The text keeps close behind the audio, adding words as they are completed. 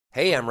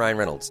Hey, I'm Ryan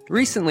Reynolds.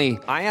 Recently,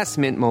 I asked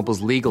Mint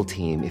Mobile's legal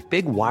team if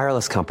big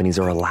wireless companies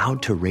are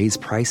allowed to raise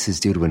prices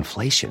due to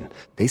inflation.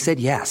 They said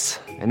yes.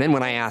 And then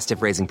when I asked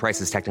if raising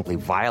prices technically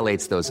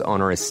violates those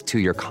onerous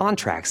two-year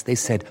contracts, they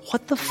said,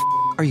 "What the f***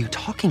 are you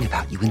talking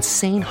about, you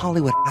insane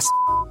Hollywood ass?"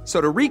 So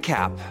to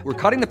recap, we're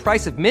cutting the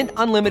price of Mint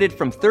Unlimited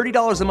from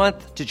 $30 a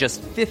month to just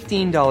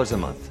 $15 a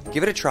month.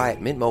 Give it a try at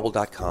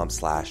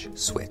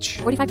mintmobile.com/switch.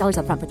 $45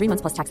 up front for 3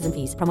 months plus taxes and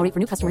fees. Promo rate for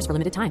new customers for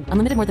limited time.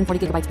 Unlimited more than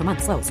 40 gigabytes per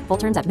month. Slows full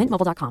terms at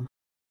mintmobile.com.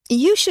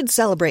 You should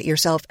celebrate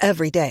yourself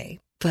every day,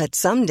 but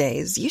some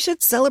days you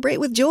should celebrate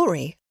with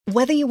jewelry.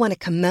 Whether you want to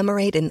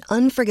commemorate an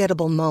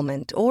unforgettable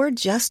moment or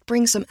just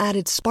bring some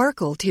added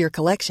sparkle to your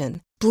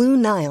collection, Blue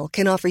Nile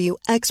can offer you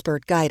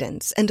expert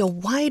guidance and a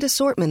wide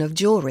assortment of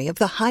jewelry of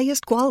the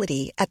highest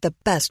quality at the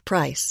best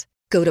price.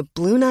 Go to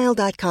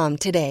BlueNile.com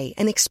today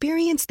and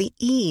experience the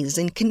ease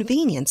and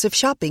convenience of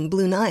shopping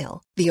Blue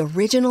Nile, the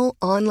original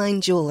online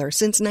jeweler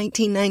since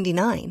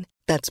 1999.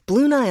 That's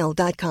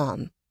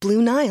BlueNile.com.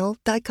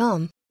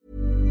 BlueNile.com.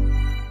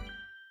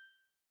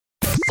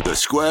 The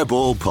Square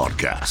Ball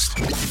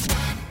Podcast.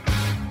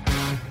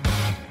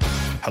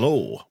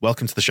 Hello,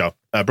 welcome to the show.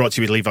 Brought to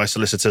you with Levi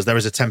Solicitors. There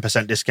is a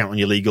 10% discount on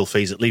your legal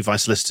fees at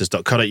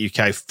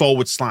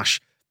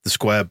levisolicitors.co.uk/the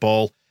Square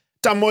Ball.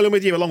 Dan Moylan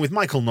with you, along with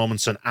Michael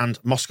Normanson and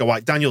Moscow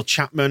White, Daniel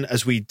Chapman,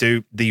 as we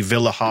do the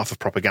Villa half of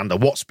propaganda.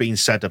 What's been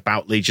said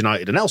about Leeds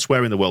United and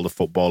elsewhere in the world of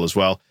football as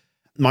well.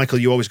 Michael,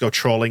 you always go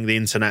trawling the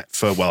internet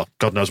for, well,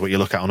 God knows what you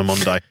look at on a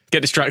Monday.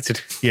 Get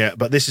distracted. Yeah,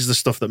 but this is the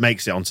stuff that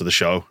makes it onto the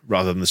show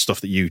rather than the stuff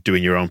that you do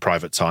in your own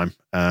private time.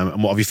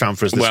 And what have you found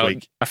for us this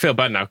week? I feel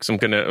bad now because I'm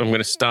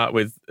gonna start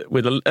with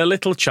a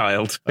little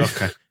child.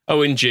 Okay.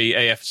 ONG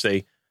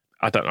AFC.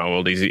 I don't know how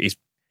old he is.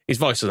 His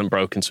voice isn't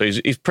broken, so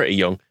he's pretty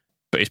young,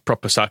 but he's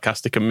proper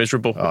sarcastic and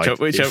miserable.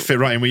 Which fit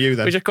right in with you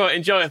then. Which I quite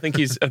enjoy. I think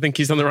he's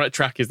on the right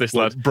track. Is this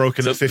lad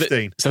broken at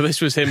 15? So this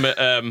was him at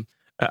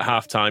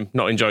halftime,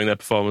 not enjoying their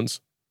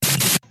performance.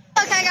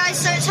 Okay, guys,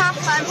 so it's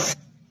half-time.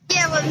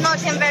 Yeah, we've not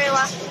done very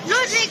well.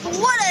 Ludwig,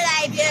 what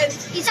a debut.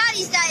 He's had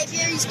his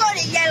debut. He's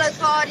got a yellow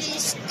card.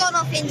 He's gone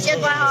off injured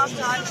by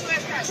half-time.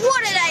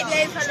 What a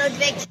debut for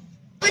Ludwig.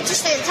 We're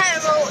just doing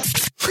terrible.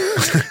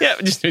 Yeah,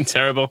 we're just doing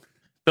terrible.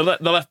 The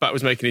left-back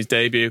was making his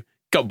debut.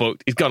 Got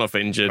booked. He's gone off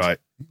injured. Right.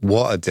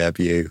 What a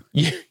debut.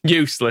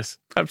 Useless.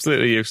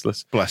 Absolutely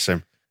useless. Bless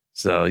him.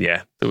 So,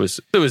 yeah, there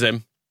was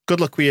him. Good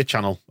luck with your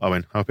channel,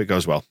 Owen. Hope it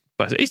goes well.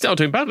 He's not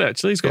doing badly,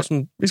 actually. He's got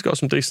some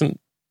decent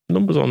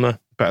numbers on there.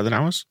 Better than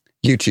ours.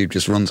 YouTube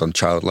just runs on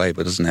child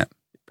labour, doesn't it?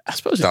 I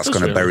suppose that's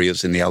going to bury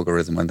us in the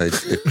algorithm when they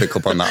pick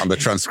up on that on the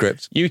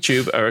transcript.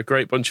 YouTube are a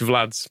great bunch of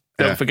lads.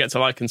 Don't forget to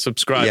like and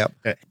subscribe. Yep.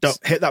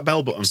 Don't hit that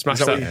bell button. Smash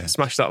that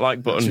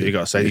like button. That's what you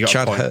got to say.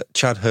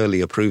 Chad Hurley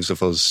approves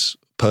of us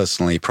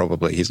personally,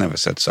 probably. He's never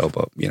said so,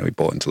 but he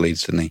bought into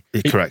Leeds, didn't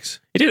he?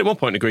 Correct. He did at one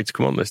point agree to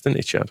come on this, didn't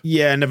he, Chad?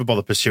 Yeah, never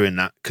bothered pursuing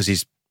that because he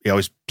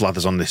always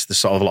blathers on this. There's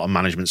sort of a lot of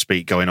management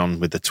speak going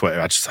on with the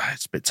Twitter. It's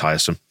a bit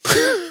tiresome.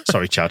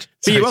 Sorry, Chad.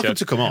 But you're welcome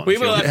to come on. We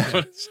will have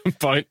at some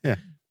point. Yeah.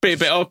 Be a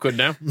bit awkward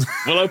now.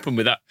 We'll open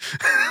with that.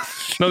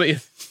 None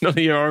of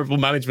your horrible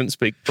management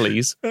speak,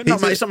 please.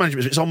 It's not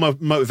management. It's all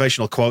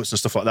motivational quotes and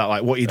stuff like that.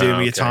 Like what you doing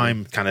with your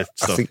time, kind of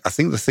stuff. I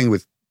think the thing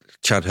with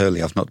Chad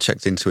Hurley, I've not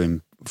checked into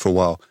him for a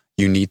while.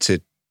 You need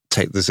to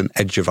there's an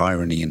edge of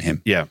irony in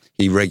him. Yeah,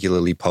 he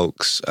regularly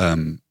pokes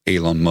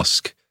Elon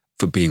Musk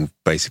for being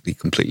basically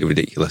completely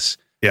ridiculous.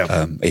 Yeah,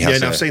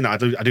 I've seen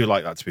that. I do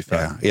like that, to be fair.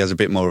 Yeah, he has a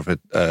bit more of a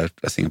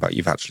thing about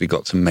you've actually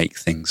got to make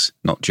things,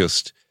 not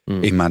just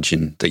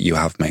imagine that you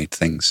have made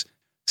things.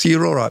 So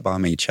you're all right by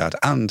me, Chad.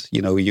 And,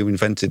 you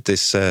invented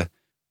this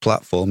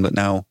platform that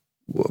now,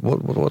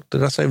 what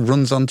did I say,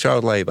 runs on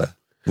child labour.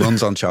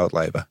 Runs on child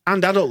labour.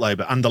 And adult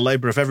labour, and the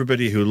labour of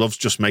everybody who loves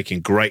just making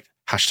great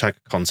hashtag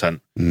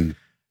content.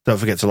 Don't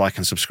forget to like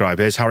and subscribe.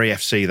 Here's Harry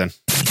FC then.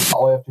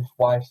 I have just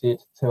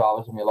wasted 2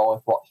 hours of my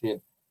life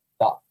watching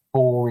that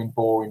boring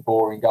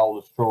goal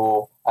of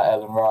straw at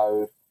Ellen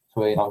Road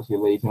between obviously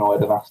Leeds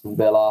United and Aston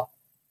Villa.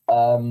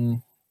 I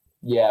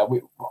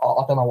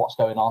don't know what's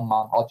going on,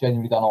 man. I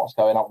genuinely don't know what's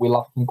going on. We're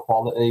lacking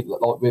quality.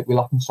 Like we're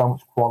lacking so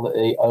much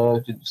quality,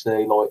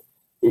 urgency. Like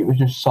it was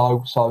just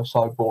so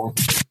boring.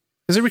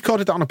 Has he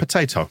recorded that on a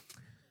potato?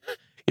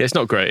 Yeah, it's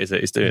not great, is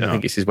it? I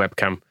think it's his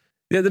webcam.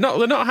 Yeah, they're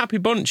not a happy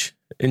bunch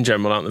in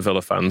general, aren't the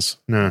Villa fans?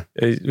 No,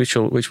 which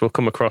will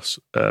come across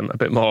a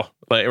bit more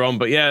later on.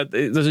 But yeah,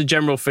 there's a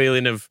general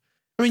feeling of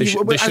they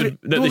should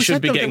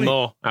be getting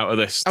more out of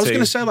this. I was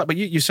going to say that, but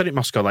you said it,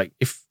 Moscow. Like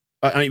if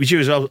it was you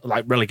as well,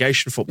 like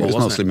relegation football. It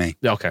was mostly me.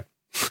 Yeah, okay.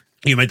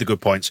 You made the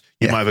good points.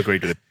 You might have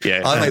agreed with it.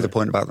 Yeah, I made the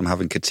point about them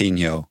having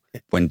Coutinho,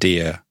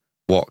 Buendia,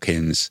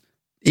 Watkins.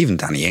 Even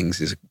Danny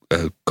Ings is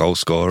a goal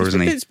scorer,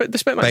 isn't he? They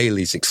spent like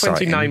Bailey's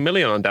exciting. 29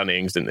 million on Danny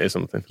Ings, didn't they, or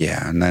something?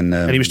 Yeah, and then...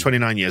 and he was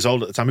 29 years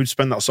old at the time. Who'd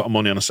spend that sort of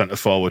money on a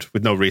centre-forward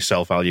with no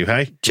resale value,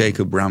 hey?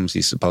 Jacob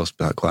Ramsey's supposed to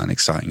be like quite an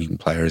exciting young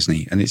player, isn't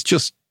he? And it's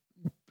just...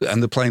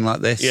 And they're playing like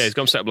this. Yeah, he's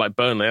gone set up like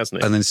Burnley,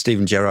 hasn't he? And then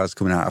Steven Gerrard's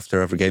coming out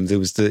after every game. There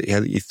was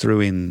he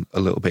threw in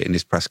a little bit in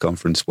his press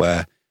conference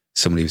where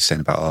somebody was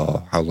saying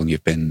about, how long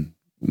you've been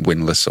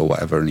winless or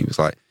whatever, and he was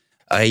like,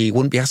 You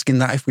wouldn't be asking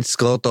that if we'd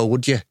scored, though,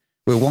 would you?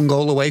 We're 1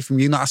 goal away from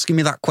you not asking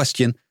me that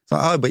question. It's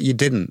like, oh, but you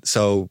didn't.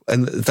 So,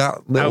 and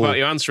that little... How about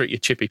you answer it, you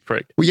chippy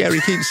prick? Well, yeah,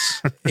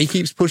 he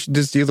keeps pushing.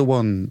 There's the other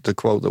one, the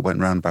quote that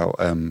went around about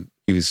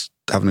he was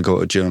having a go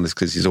at a journalist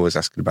because he's always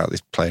asking about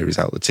this player who's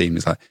out of the team.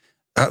 He's like,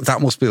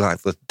 that must be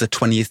like the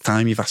 20th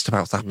time you've asked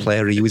about that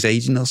player. He was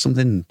aging or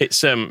something.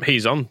 It's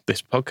he's on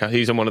this podcast.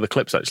 He's on one of the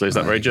clips, actually. Is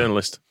that very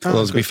journalist?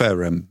 Well, to be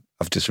fair,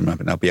 I've just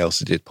remembered now,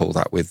 Bielsa did pull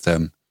that with...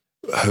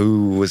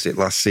 who was it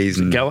last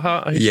season?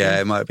 Gelhardt? Yeah,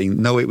 it might have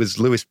been. No, it was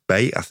Lewis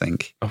Bate, I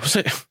think. Oh, was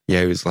it?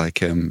 Yeah, it was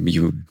like,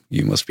 you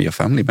must be a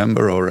family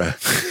member or a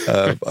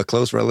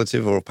close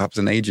relative or perhaps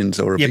an agent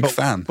or a big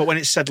fan. But when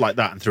it's said like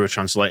that and through a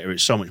translator,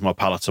 it's so much more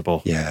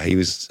palatable. Yeah, he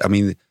was, I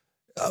mean,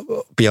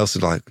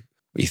 Bielsa,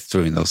 he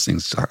threw in those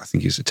things. I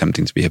think he was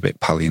attempting to be a bit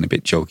pally and a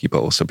bit jokey, but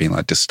also being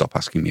like, just stop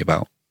asking me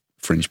about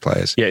fringe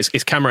players. Yeah,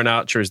 it's Cameron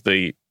Archer is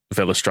the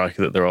Villa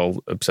striker that they're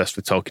all obsessed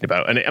with talking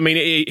about. And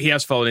he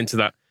has fallen into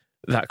that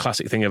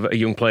classic thing of a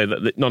young player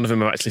that none of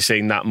them have actually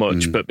seen that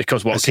much, but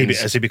because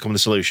Watkins... Has he become the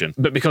solution?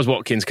 But because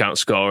Watkins can't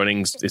score and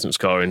Ings isn't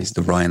scoring... He's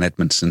the Ryan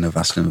Edmondson of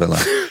Aston Villa.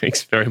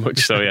 It's very much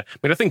so, yeah. I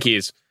mean, I think he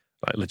is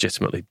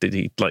legitimately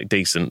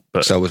decent,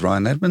 but... So was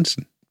Ryan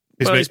Edmondson.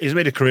 He's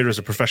made a career as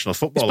a professional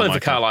footballer. He's playing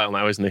for Carlisle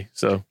now, isn't he?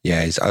 So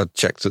yeah, I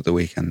checked at the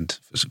weekend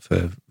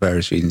for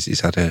various reasons. He's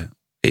had I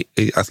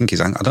think I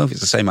don't know if it's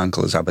the same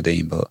ankle as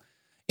Aberdeen, but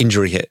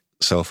injury hit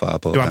so far.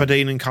 But do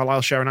Aberdeen and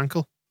Carlisle share an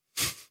ankle?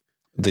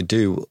 They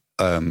do.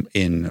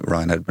 In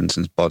Ryan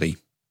Edmondson's body.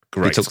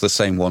 Great. He took the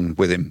same one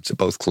with him to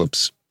both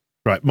clubs.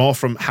 Right, more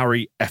from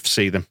Harry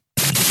FC then.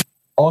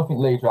 I think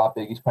Leeds are our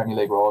biggest Premier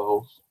League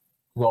rivals.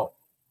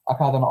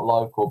 Okay, they're not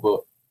local,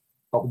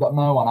 but we've got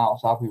no one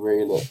else, have we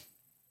really?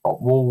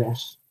 But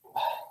Wolves,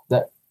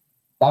 that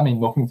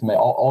mean nothing to me. I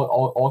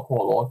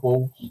quite like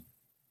Wolves. You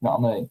know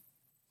what I mean?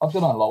 I just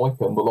don't like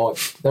them, but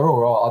they're all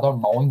right. I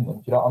don't mind them.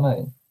 Do you know what I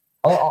mean?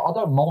 I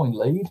don't mind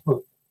Leeds, but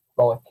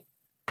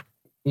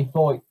if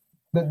I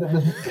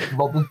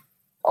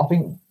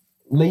think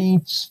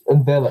Leeds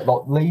and Villa,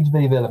 Leeds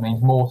v Villa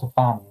means more to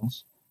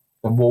fans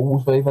than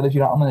Wolves v Villa. Do you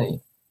know what I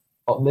mean?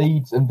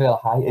 Leeds and Villa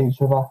hate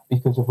each other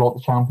because of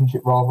the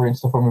Championship rivalry and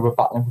stuff when we were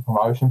battling for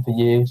promotion for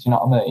years. You know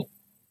what I mean?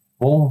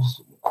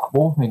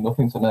 Wolves mean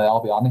nothing to me.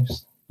 I'll be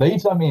honest.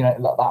 Leeds don't mean that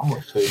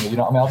much to me. You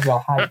know what I mean? Obviously, I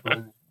hate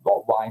Blues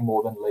way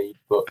more than Leeds,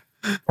 but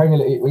Premier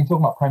League. When you're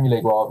talking about Premier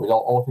League rivalries,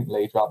 I think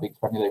Leeds are our big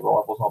Premier League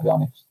rivals. I'll be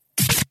honest.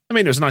 I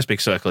mean, it was a nice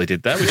big circle he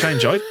did there, which I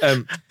enjoyed.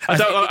 They're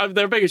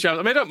a bigger chance.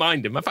 I mean, I don't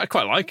mind him. In fact, I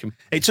quite like him.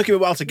 It took him a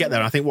while to get there.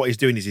 And I think what he's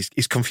doing is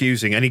he's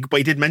confusing. And he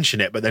did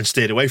mention it, but then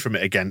steered away from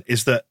it again.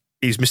 Is that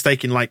he's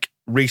mistaking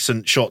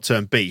recent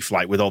short-term beef,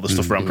 with all the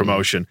stuff around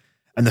promotion,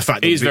 and the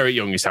fact that he's very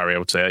young. Is Harry? I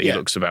would say he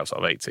looks about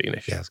sort of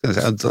 18ish. Yeah, I was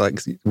going to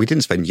say, we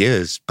didn't spend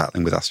years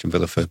battling with Aston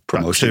Villa for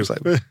promotions.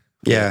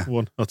 Yeah.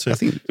 1 or 2. I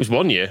think it was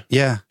 1 year.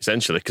 Yeah.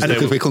 Essentially.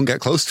 Because we couldn't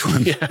get close to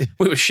him. Yeah.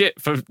 We were shit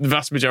for the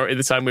vast majority of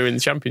the time we were in the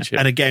Championship.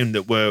 And again,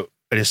 that we're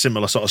in a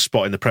similar sort of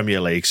spot in the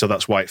Premier League, so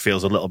that's why it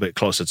feels a little bit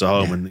closer to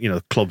home. Yeah.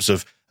 And, clubs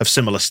of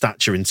similar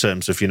stature in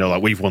terms of,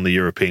 we've won the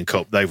European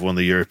Cup, they've won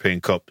the European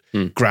Cup,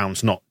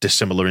 grounds not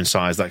dissimilar in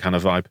size, that kind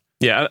of vibe.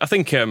 Yeah, I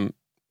think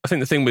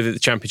the thing with the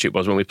Championship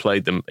was when we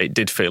played them, it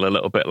did feel a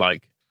little bit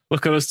like,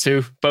 look at us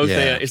two, both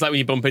here. It's like when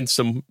you bump into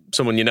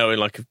someone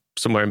in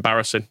somewhere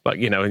embarrassing,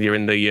 and you're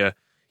in the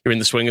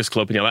swingers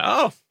club and you're like,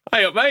 oh,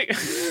 hey up, mate.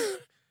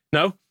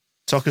 No?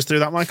 Talk us through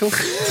that, Michael.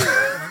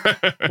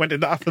 When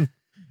did that happen?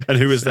 And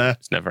who was there?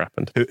 It's never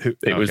happened.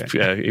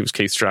 It was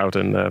Keith Stroud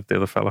and the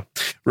other fella.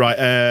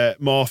 Right,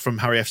 more from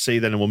Harry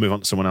FC then, and we'll move on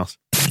to someone else.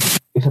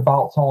 It's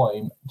about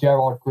time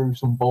Gerrard grew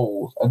some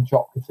balls and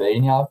dropped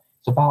Coutinho.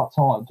 It's about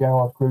time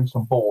Gerrard grew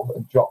some balls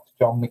and dropped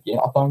John McGinn.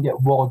 I don't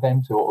get why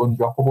them two are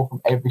undroppable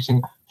from every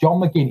single...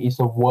 John McGinn is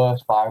the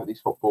worst player at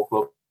this football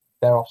club.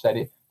 There, I've said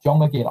it. John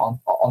McGinn,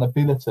 on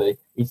ability,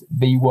 is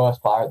the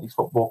worst player at this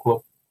football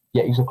club.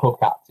 Yet he's a club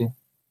captain.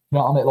 You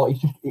know what I mean?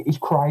 It's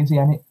crazy,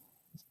 isn't it?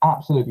 It's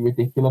absolutely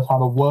ridiculous how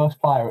the worst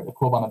player at the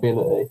club on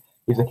ability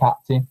is a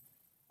captain.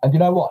 And you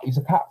know what? He's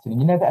a captain,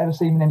 and you never ever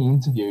see him in any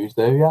interviews,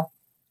 do you?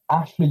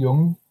 Ashley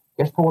Young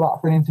gets pulled out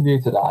for an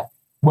interview today.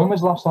 When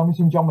was the last time you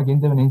seen John McGinn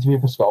do an interview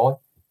for Sky?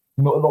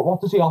 What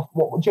does he offer?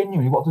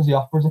 What does he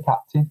offer as a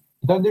captain?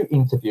 He don't do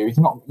interviews. He's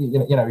not,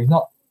 he's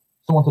not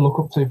someone to look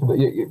up to for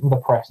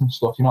the press and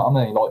stuff. You know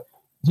what I mean?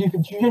 Do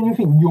you genuinely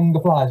think younger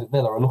players at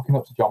Villa are looking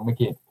up to John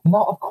McGinn?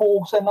 No, of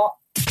course they're not.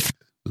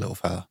 Little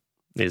fella.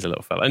 He's a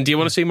little fella. And do you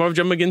want to see more of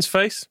John McGinn's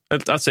face?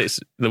 I'd say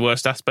it's the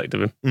worst aspect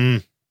of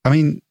him. I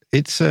mean,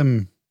 it's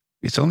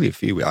only a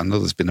few. I know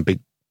there's been a big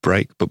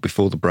break, but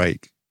before the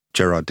break,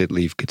 Gerrard did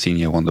leave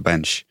Coutinho on the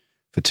bench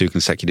for 2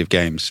 consecutive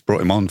games.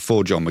 Brought him on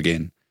for John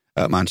McGinn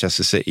at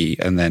Manchester City,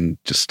 and then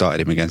just started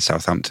him against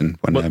Southampton.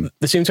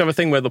 They seem to have a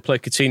thing where they'll play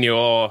Coutinho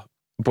or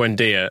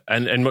Buendia,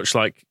 and much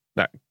like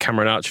that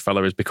Cameron Archer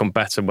fella has become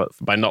better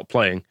by not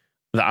playing,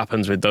 that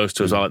happens with those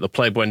two as well. Like they'll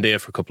play Buendia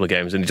for a couple of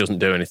games and he doesn't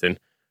do anything.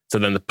 So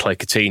then they play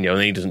Coutinho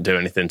and he doesn't do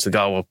anything. So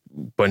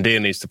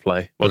Buendia needs to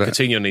play.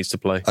 Coutinho needs to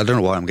play. I don't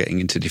know why I'm getting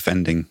into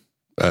defending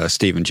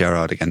Steven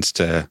Gerrard against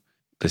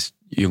this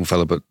young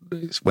fella, but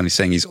when he's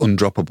saying he's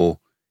undroppable,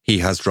 he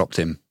has dropped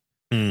him.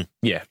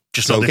 Yeah.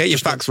 So get your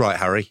facts right,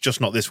 Harry.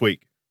 Just not this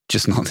week.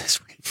 Just not this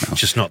week. No.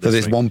 Just not For this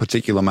this week. one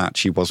particular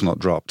match, he was not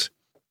dropped.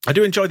 I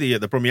do enjoy the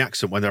Brummie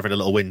accent when they're having a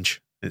little whinge.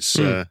 It's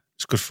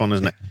good fun,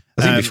 isn't it?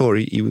 I think before,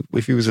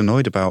 if he was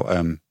annoyed about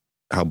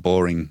how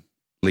boring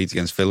Leeds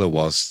against Villa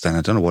was, then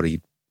I don't know what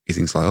he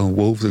thinks, like, oh,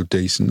 Wolves are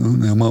decent. Oh,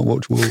 no, I might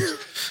watch Wolves.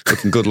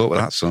 Looking good luck with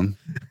that, son.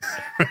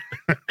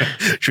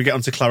 Should we get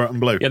on to Claret and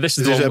Blue? Yeah, this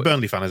is a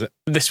Burnley fan, is it?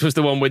 This was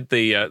the one with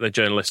the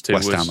journalist who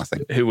West Ham, I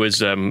think. who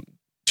was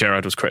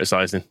Gerrard was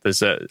criticising.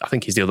 There's I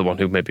think he's the other one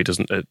who maybe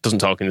doesn't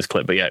talk in this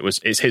clip, but yeah,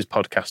 it's his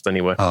podcast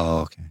anyway.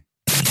 Oh, okay.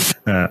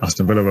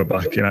 Aston Villa were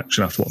back in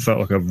action after what felt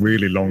like a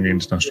really long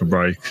international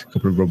break. A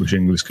couple of rubbish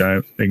England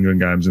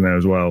games in there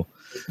as well.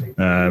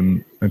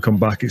 And come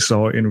back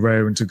exciting,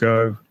 raring to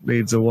go.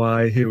 Leeds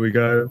away, here we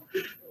go.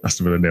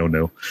 Aston Villa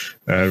 0-0.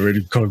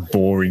 Really kind of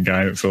boring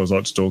game, it feels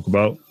like, to talk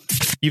about.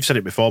 You've said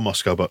it before,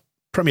 Moscow, but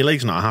Premier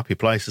League's not a happy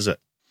place, is it?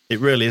 It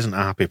really isn't a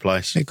happy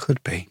place. It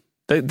could be.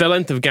 The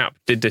length of gap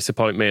did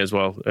disappoint me as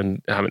well,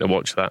 and having to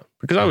watch that,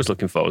 because I was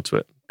looking forward to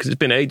it, because it's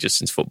been ages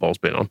since football's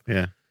been on.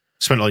 Yeah.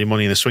 Spent all your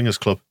money in the Swingers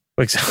Club.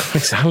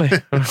 Exactly.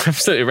 I'm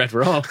absolutely red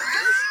raw.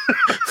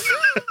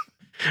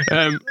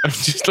 I'm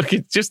just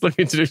looking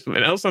to do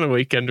something else on a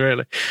weekend,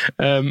 really.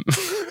 But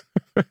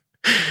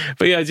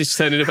yeah, just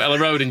turning up at Ella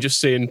Road and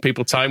just seeing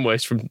people time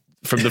waste from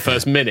the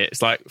first minute.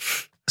 It's like,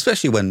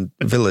 especially when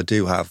Villa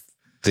do have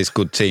this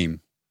good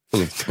team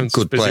full of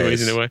good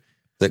players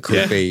that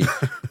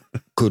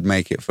could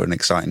make it for an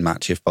exciting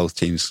match if both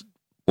teams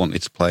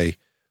wanted to play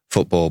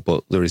football.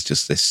 But there is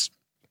just this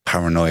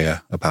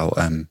paranoia about.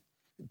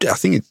 I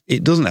think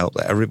it doesn't help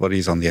that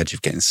everybody's on the edge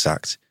of getting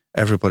sacked.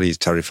 Everybody's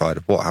terrified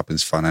of what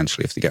happens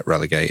financially if they get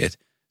relegated.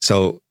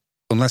 So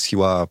unless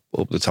you are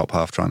up the top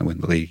half trying to win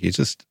the league,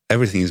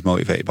 everything is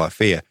motivated by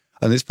fear.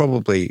 And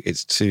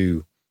it's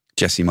to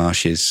Jesse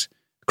Marsh's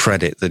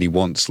credit that he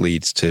wants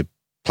Leeds to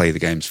play the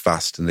games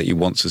fast and that he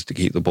wants us to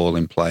keep the ball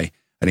in play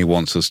and he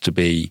wants us to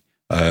be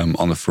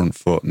on the front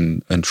foot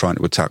and trying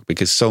to attack,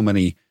 because so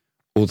many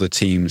other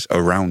teams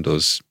around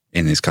us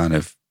in this kind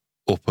of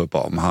upper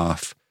bottom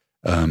half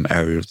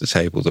area of the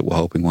table that we're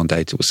hoping one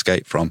day to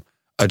escape from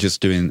are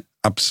just doing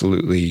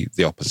absolutely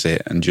the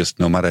opposite and just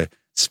no matter,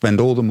 spend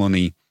all the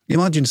money.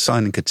 Imagine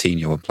signing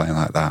Coutinho and playing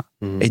like that.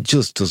 It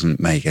just doesn't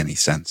make any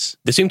sense.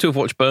 They seem to have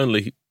watched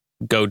Burnley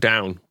go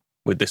down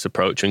with this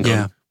approach and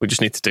gone, we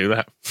just need to do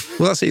that.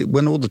 Well, that's it.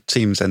 When all the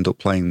teams end up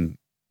playing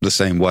the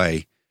same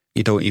way,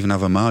 you don't even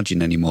have a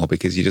margin anymore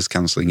because you're just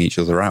cancelling each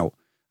other out.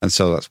 And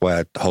so that's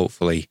where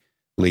hopefully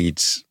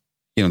Leeds,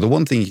 the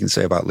one thing you can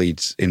say about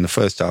Leeds in the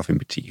first half in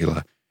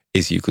particular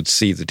is you could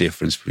see the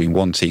difference between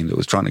one team that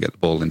was trying to get the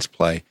ball into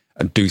play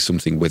and do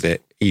something with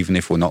it, even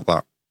if we're not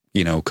that,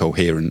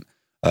 coherent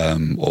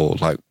or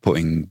like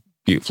putting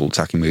beautiful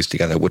attacking moves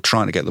together. We're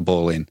trying to get the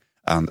ball in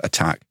and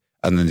attack.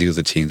 And then the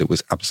other team that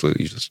was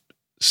absolutely just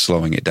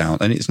slowing it down.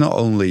 And it's not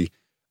only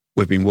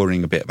we've been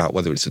worrying a bit about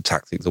whether it's a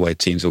tactic, the way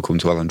teams will come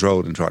to Elland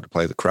Road and try to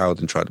play the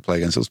crowd and try to play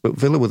against us, but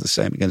Villa were the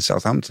same against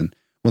Southampton.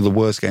 One of the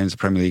worst games the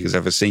Premier League has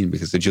ever seen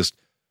because they're just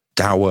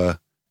dour,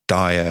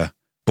 dire,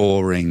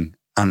 boring,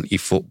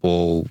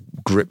 anti-football,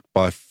 gripped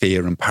by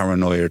fear and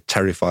paranoia,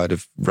 terrified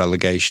of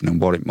relegation and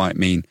what it might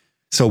mean.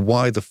 So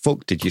why the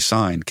fuck did you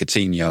sign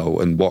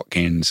Coutinho and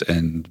Watkins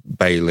and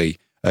Bailey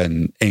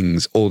and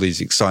Ings, all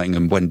these exciting,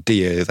 and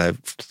Buendia?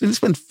 They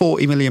spent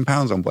 £40 million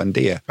on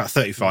Buendia. About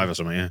 35 or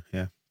something,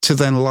 yeah. To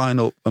then line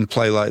up and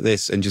play like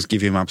this and just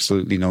give him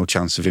absolutely no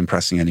chance of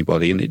impressing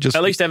anybody. And it just...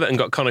 At least Everton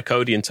got Conor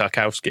Cody and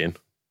Tarkowski in.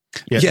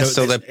 Yes,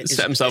 so they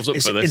set themselves up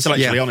for this. It's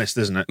intellectually honest,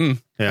 isn't it?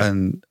 Yeah.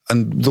 And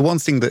the one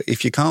thing that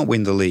if you can't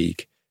win the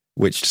league,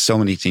 which so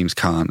many teams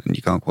can't, and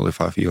you can't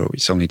qualify for Europe,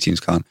 which so many teams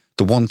can't,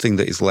 the one thing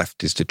that is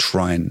left is to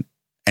try and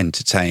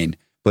entertain.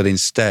 But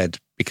instead,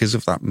 because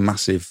of that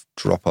massive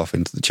drop-off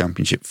into the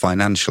Championship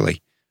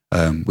financially,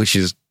 which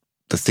is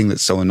the thing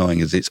that's so annoying,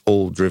 is it's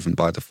all driven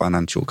by the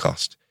financial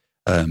cost.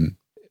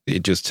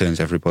 It just turns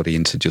everybody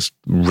into just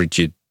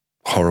rigid,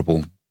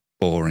 horrible,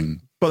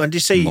 boring But then do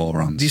you see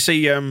morons. Do you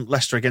see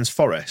Leicester against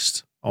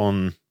Forest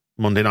on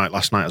Monday night,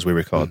 last night as we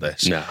record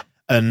this? No.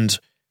 And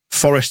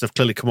Forest have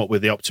clearly come up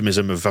with the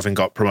optimism of having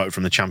got promoted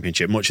from the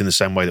Championship, much in the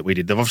same way that we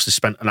did. They've obviously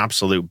spent an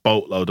absolute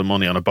boatload of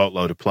money on a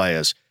boatload of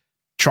players,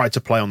 tried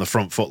to play on the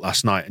front foot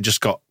last night and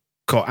just got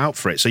caught out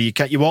for it. So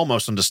you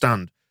almost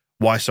understand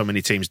why so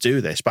many teams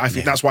do this. But I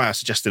think that's why I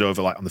suggested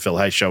over like on the Phil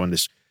Hayes show and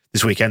this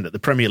weekend that the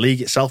Premier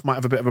League itself might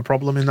have a bit of a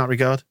problem in that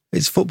regard.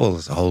 It's football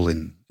as a whole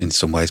in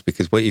some ways,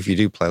 because if you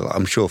do play,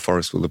 I'm sure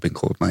Forest will have been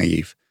called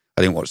naive.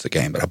 I didn't watch the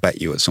game, but I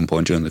bet you at some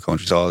point during the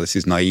conference, this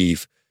is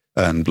naive.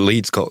 And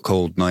Leeds got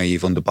called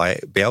naive under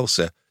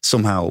Bielsa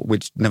somehow,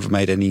 which never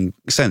made any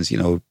sense.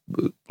 Bloke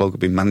had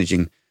been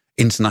managing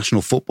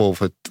international football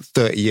for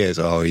 30 years.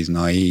 Oh, he's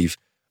naive.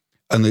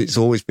 And it's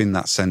always been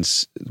that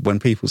sense. When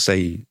people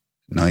say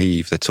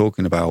naive, they're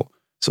talking about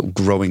sort of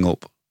growing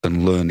up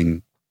and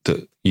learning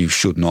that you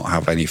should not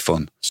have any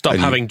fun. Stop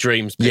having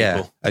dreams, people.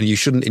 Yeah, and you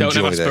shouldn't enjoy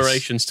Don't have this.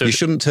 aspirations You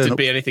shouldn't turn to up,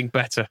 be anything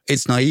better.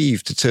 It's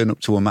naive to turn up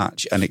to a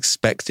match and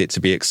expect it to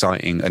be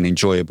exciting and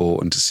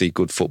enjoyable and to see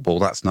good football.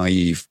 That's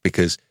naive,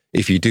 because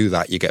if you do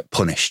that, you get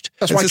punished.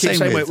 That's why I keep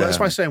saying that's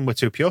why I'm saying we're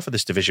too pure for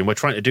this division. We're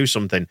trying to do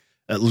something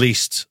at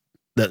least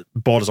that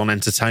borders on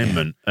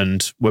entertainment,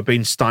 and we're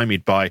being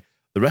stymied by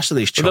the rest of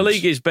these chumps. Well, the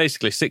league is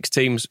basically 6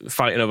 teams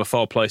fighting over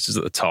 4 places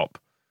at the top.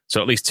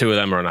 So at least 2 of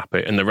them are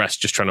unhappy, and the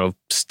rest just trying to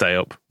stay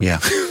up. Yeah,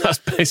 That's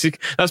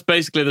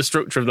basically the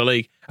structure of the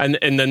league. And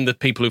then the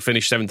people who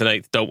finish 7th and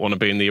 8th don't want to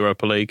be in the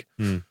Europa League.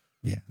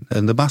 Yeah,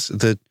 and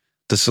the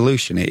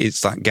solution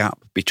is that gap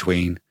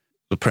between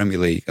the Premier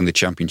League and the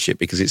Championship,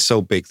 because it's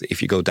so big that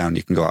if you go down,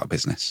 you can go out of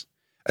business.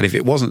 And if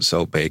it wasn't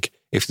so big,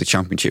 if the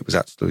Championship was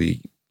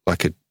actually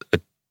like a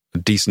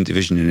decent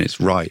division in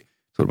its right,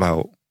 it's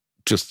about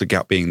just the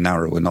gap being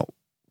narrow and not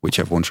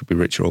whichever one should be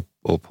richer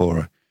or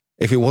poorer.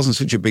 If it wasn't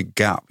such a big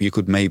gap, you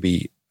could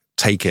maybe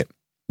take it.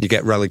 You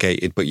get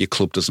relegated, but your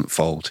club doesn't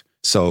fold.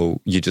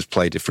 So you just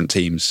play different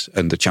teams,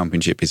 and the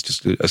Championship is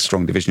just a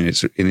strong division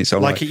in its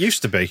own like right. it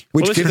used to be.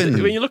 Which, well,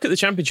 given when you look at the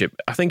Championship,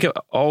 I think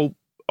all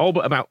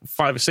but about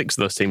 5 or 6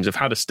 of those teams have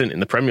had a stint in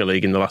the Premier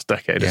League in the last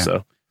decade or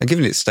so. And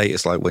given its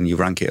status, like when you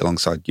rank it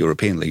alongside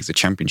European leagues, the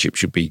Championship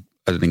should be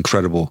an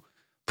incredible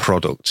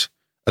product,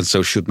 and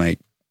so should make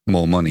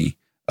more money.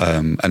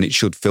 And it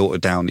should filter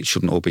down. It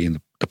shouldn't all be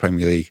in the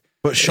Premier League.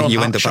 But Sean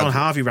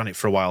Harvey ran it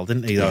for a while,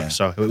 didn't he? Though, Yeah.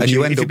 so And if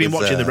you've been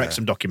with, watching the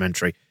Wrexham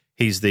documentary,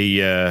 he's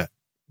the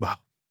well,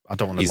 I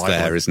don't want to. He's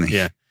there, isn't he?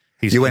 Yeah,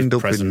 you end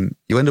up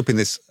in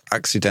this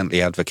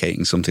accidentally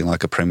advocating something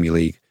like a Premier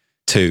League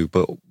 2,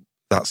 but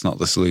that's not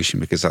the solution,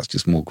 because that's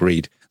just more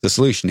greed. The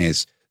solution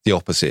is the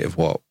opposite of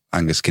what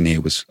Angus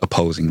Kinnear was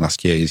opposing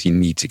last year. Is you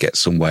need to get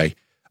some way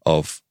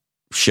of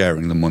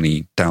sharing the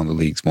money down the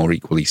leagues more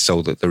equally,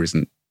 so that there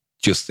isn't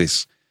just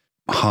this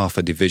half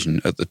a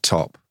division at the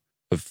top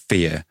of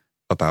fear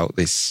about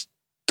this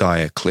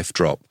dire cliff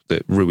drop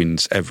that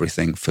ruins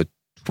everything for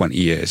 20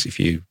 years if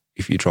you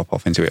drop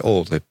off into it,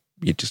 or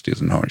you just do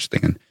the Norwich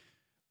thing and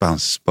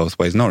bounce both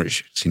ways.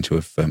 Norwich seem to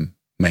have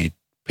made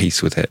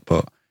peace with it,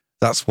 but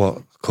that's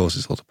what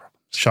causes all the problems.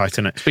 Shite,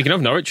 innit? Speaking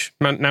of Norwich,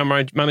 now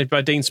managed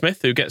by Dean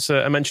Smith, who gets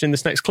a mention in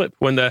this next clip,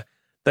 when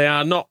they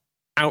are not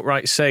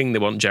outright saying they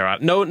want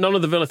Gerrard. No, none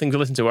of the Villa things we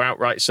listened to were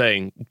outright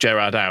saying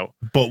Gerrard out.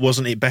 But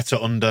wasn't it better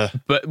under?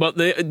 But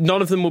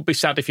none of them would be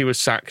sad if he was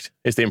sacked,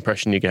 is the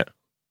impression you get.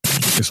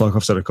 It's like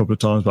I've said a couple of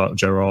times about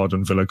Gerrard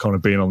and Villa kind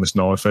of being on this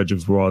knife edge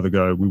of we either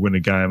go, we win a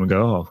game and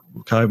go, oh,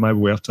 okay, maybe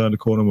we have turned a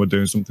corner and we're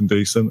doing something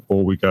decent,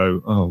 or we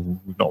go, oh,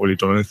 we've not really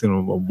done anything.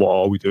 And what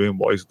are we doing?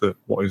 What is the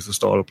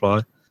style of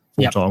play?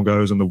 Full time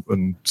goes,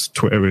 and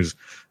Twitter is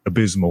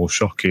abysmal,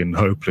 shocking,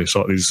 hopeless.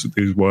 Like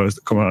these words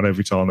that come out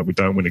every time that we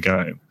don't win a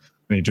game.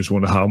 And you just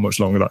wonder how much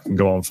longer that can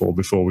go on for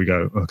before we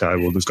go, okay,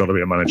 well, there's got to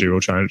be a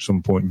managerial change at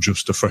some point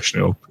just to freshen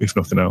it up, if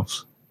nothing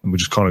else. And we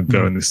just kind of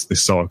go in this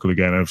cycle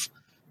again of,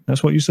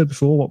 that's what you said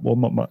before,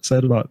 what Matt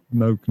said about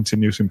no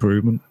continuous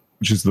improvement,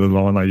 which is the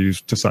line I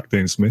used to sack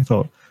Dean Smith.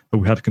 That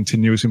we had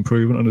continuous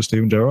improvement under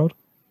Steven Gerrard.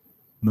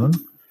 No?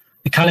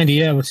 The calendar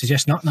year would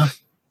suggest not, no.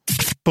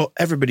 But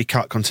everybody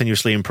can't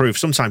continuously improve.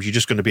 Sometimes you're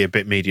just going to be a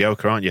bit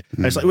mediocre, aren't you?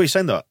 It's like, what are you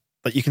saying that?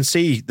 Like, you can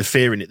see the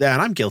fear in it there,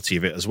 and I'm guilty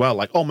of it as well.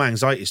 Like, all my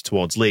anxieties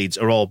towards Leeds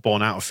are all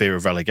born out of fear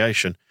of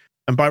relegation.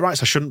 And by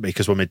rights, I shouldn't be,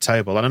 because we're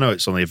mid-table. And I know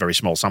it's only a very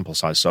small sample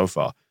size so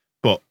far.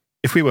 But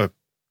if we were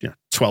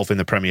 12th in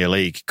the Premier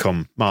League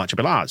come March, I'd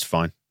be like, it's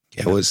fine.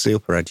 Yeah, well, it's the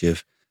upper edge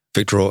of...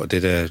 Victor Orta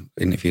did an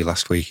interview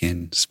last week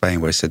in Spain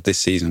where he said this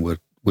season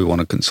we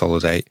want to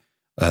consolidate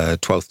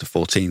 12th to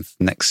 14th.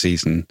 Next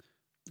season,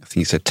 I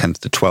think he said 10th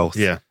to 12th.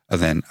 Yeah.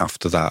 And then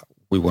after that,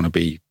 we want to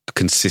be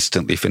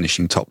consistently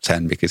finishing top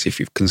 10, because if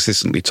you've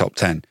consistently top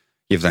 10,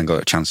 you've then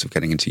got a chance of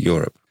getting into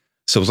Europe.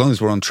 So as long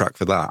as we're on track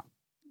for that,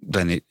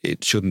 then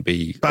it shouldn't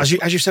be... But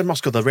as you said,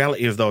 Moscow, the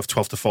reality of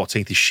 12th to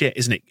 14th is shit,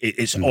 isn't it?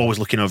 It's always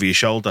looking over your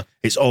shoulder.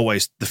 It's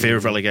always the fear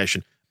of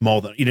relegation.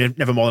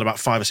 Never more than about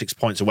 5 or 6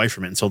 points away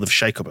from it until the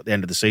shake-up at the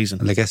end of the season.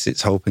 And I guess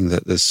it's hoping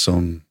that there's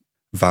some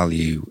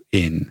value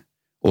in,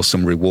 or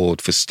some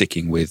reward for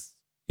sticking with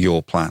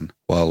your plan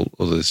while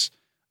others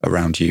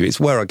around you. It's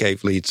where I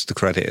gave Leeds the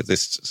credit at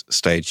this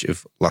stage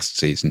of last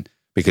season,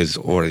 because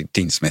already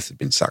Dean Smith had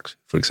been sacked,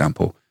 for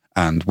example,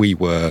 and we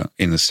were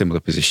in a similar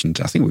position.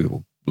 I think we were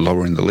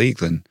lower in the league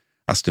than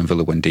Aston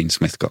Villa when Dean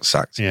Smith got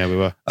sacked. Yeah, we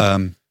were.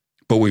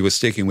 But we were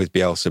sticking with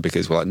Bielsa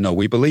because we're like, no,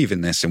 we believe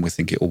in this and we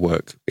think it'll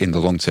work in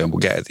the long term. We'll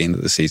get at the end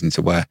of the season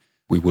to where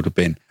we would have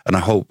been. And I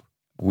hope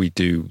we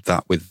do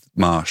that with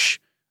Marsch,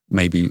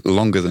 maybe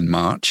longer than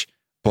March.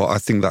 But I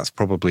think that's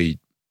probably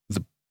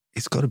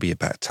it's got to be a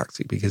better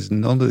tactic, because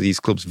none of these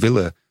clubs,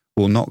 Villa,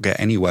 will not get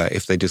anywhere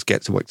if they just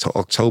get to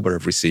October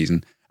every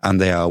season. And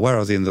they are, where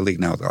are they in the league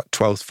now? Like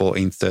 12th,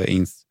 14th,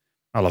 13th.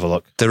 I'll have a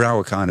look. They're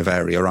our kind of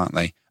area, aren't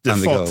they? The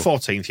and they go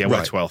 14th, yeah,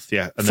 right. we're 12th,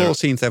 yeah. And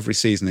 14th every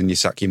season, and you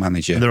sack your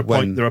manager. And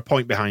they're a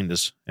point behind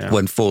us. Yeah.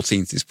 When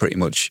 14th is pretty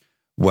much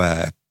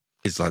where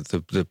it's like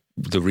the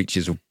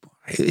reaches of...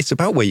 It's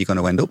about where you're going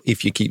to end up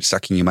if you keep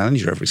sacking your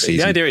manager every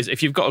season. The idea is,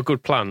 if you've got a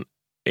good plan,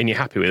 and you're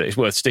happy with it, it's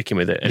worth sticking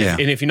with it. And, Yeah.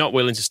 and if you're not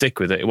willing to stick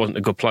with it, it wasn't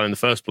a good plan in the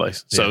first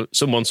place. So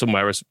someone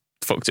somewhere has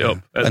fucked it up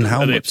at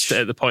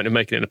the point of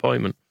making an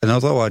appointment. And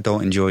although I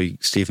don't enjoy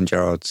Steven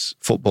Gerrard's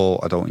football,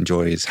 I don't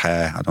enjoy his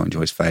hair, I don't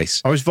enjoy his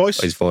face. Oh, his voice?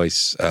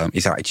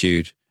 His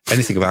attitude,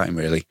 anything about him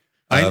really.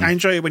 I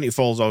enjoy it when it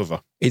falls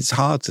over. It's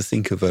hard to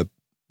think of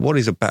what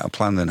is a better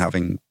plan than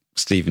having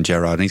Steven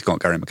Gerrard, and he's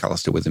got Gary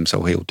McAllister with him,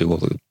 so he'll do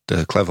all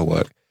the clever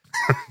work.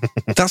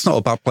 That's not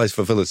a bad place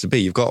for Villa to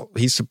be.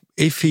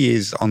 If he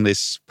is on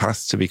this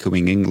path to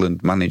becoming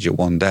England manager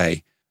one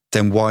day,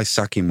 then why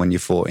sack him when you're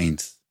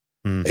 14th?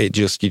 You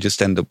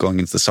just end up going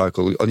into the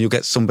cycle, and you'll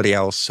get somebody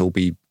else who'll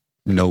be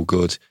no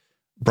good.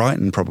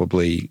 Brighton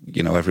probably,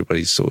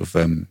 everybody's sort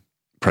of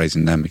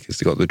praising them because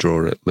they got the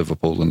draw at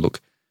Liverpool and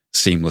look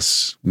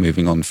seamless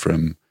moving on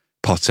from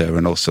Potter,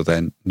 and also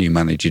their new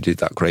manager did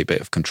that great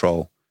bit of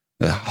control.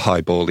 The high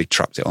ball, he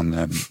trapped it on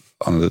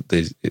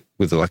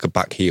with like a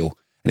back heel,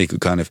 and he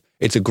could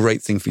it's a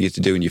great thing for you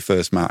to do in your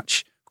first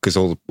match because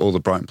all the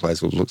Brighton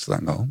players will look to that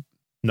and go,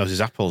 knows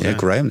his apples. Yeah,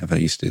 Graham never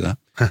used to do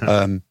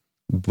that.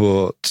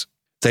 But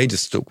they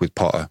just stuck with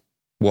Potter,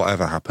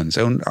 whatever happens.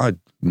 And I'd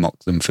mock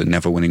them for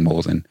never winning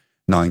more than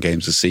 9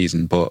 games a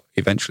season, but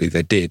eventually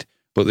they did.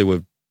 But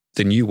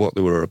they knew what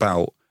they were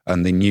about,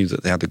 and they knew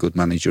that they had a good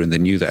manager, and they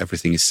knew that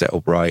everything is set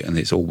up right and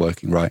it's all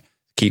working right.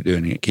 Keep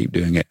doing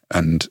it.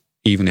 And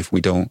even if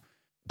we don't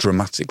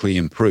dramatically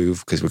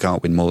improve, because we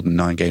can't win more than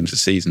 9 games a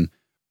season,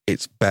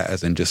 it's better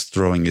than just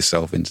throwing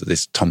yourself into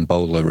this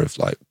tombola of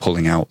like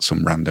pulling out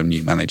some random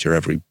new manager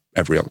every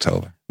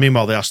October.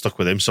 Meanwhile, they are stuck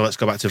with him, so let's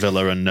go back to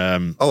Villa and...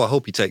 I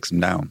hope he takes them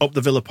down. Up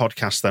the Villa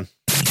podcast, then.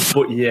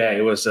 But yeah,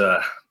 it was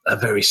a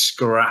very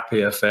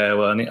scrappy affair,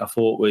 wasn't it? I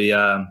thought we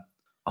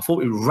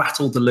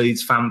rattled the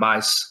Leeds fan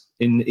base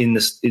in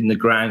the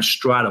ground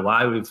straight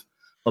away with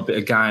a bit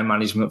of game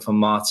management from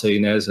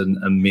Martinez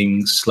and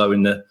Mings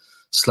slowing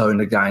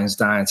the games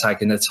down,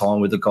 taking their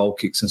time with the goal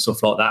kicks and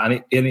stuff like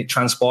that. And it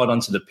transpired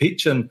onto the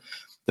pitch, and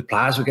the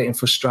players were getting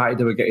frustrated,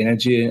 they were getting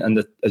edgy, and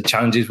the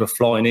challenges were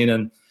flying in.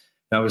 And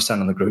I was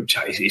saying on the group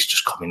chat, he's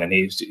just coming, and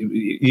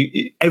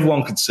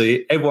everyone could see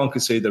it. Everyone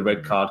could see the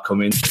red card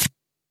coming.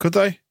 Could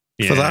they?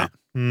 Yeah. For that?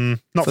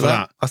 Not for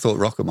that. I thought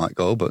Rocker might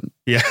go, but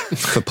yeah,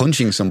 for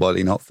punching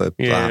somebody, not for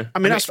that. I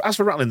mean, as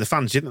for rattling the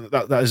fans, you think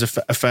that is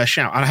a fair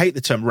shout. And I hate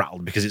the term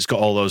rattled because it's got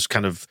all those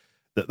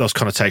those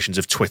connotations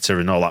of Twitter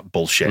and all that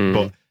bullshit.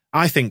 But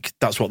I think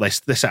that's what they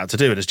set out to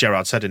do. And as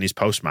Gerrard said in his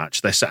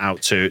post-match, they set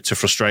out to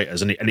frustrate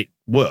us, and it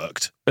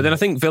worked. But then I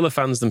think Villa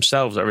fans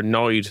themselves are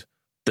annoyed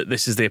that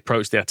this is the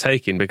approach they are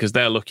taking, because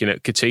they're looking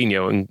at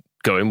Coutinho and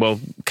going, well,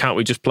 can't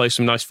we just play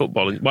some nice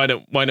football? And why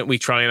don't we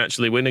try and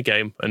actually win a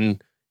game,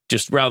 and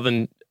just rather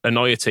than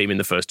annoy a team in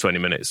the first 20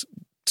 minutes,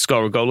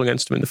 score a goal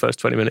against them in the first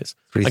 20 minutes?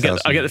 I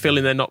get the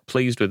feeling they're not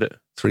pleased with it.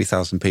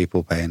 3,000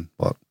 people paying,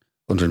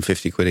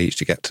 150 quid each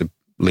to get to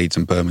Leeds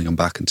and Birmingham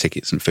back, and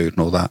tickets and food and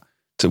all that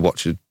to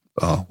watch it.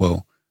 Oh,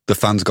 well, the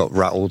fans got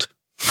rattled.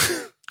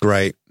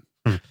 Great.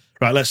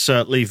 Right, let's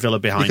leave Villa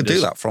behind us. You could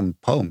do that from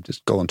home.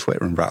 Just go on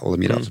Twitter and rattle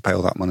them. You don't have to pay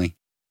all that money.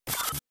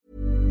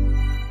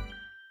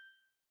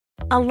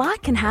 A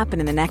lot can happen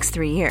in the next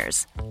 3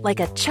 years. Like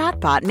a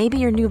chatbot may be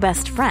your new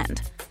best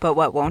friend. But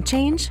what won't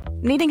change?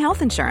 Needing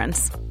health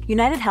insurance.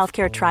 United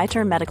Healthcare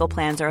Tri-Term Medical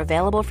Plans are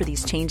available for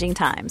these changing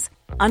times.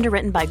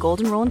 Underwritten by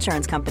Golden Rule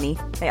Insurance Company,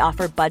 they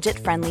offer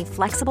budget-friendly,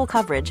 flexible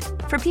coverage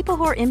for people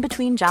who are in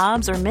between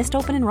jobs or missed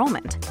open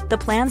enrollment. The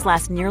plans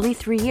last nearly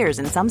 3 years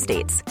in some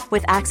states,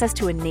 with access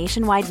to a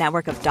nationwide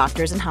network of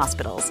doctors and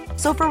hospitals.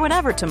 So for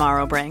whatever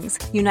tomorrow brings,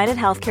 United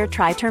Healthcare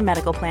Tri-Term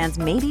Medical Plans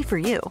may be for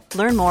you.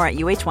 Learn more at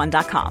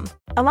uh1.com.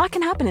 A lot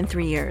can happen in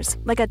 3 years,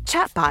 like a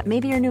chatbot may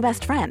be your new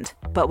best friend.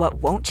 But what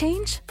won't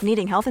change?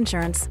 Needing health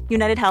insurance.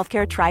 United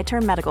Healthcare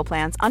Tri-Term Medical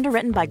Plans,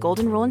 underwritten by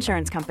Golden Rule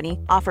Insurance Company,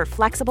 offer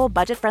flexible,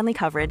 budget-friendly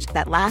coverage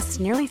that lasts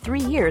nearly 3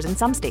 years in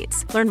some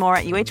states. Learn more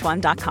at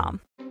uh1.com.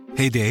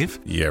 Hey, Dave.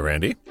 Yeah,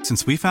 Randy.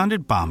 Since we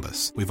founded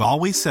Bombas, we've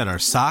always said our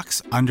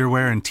socks,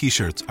 underwear, and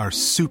T-shirts are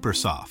super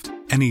soft.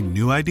 Any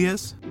new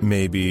ideas?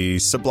 Maybe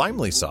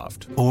sublimely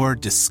soft. Or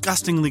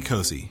disgustingly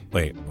cozy.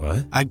 Wait,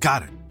 what? I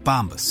got it.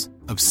 Bombas.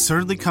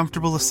 Absurdly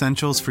comfortable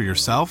essentials for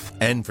yourself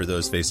and for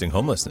those facing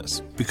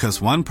homelessness.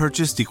 Because one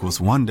purchased equals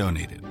one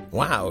donated.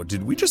 Wow,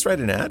 did we just write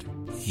an ad?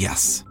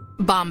 Yes.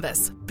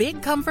 Bombas.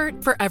 Big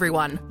comfort for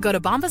everyone. Go to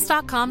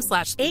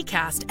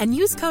bombas.com/ACAST and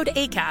use code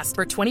ACAST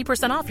for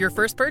 20% off your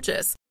first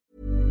purchase.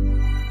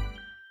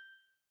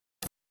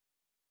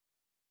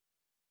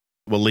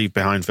 We'll leave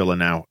behind Villa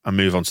now and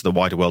move on to the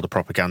wider world of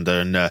propaganda.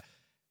 And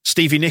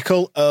Stevie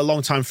Nicol, a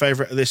long-time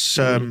favourite of this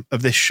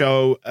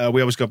show,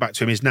 we always go back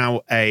to him. He's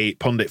now a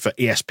pundit for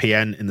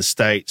ESPN in the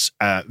States.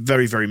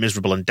 Very, very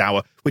miserable and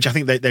dour, which I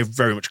think they've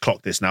very much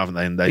clocked this now, haven't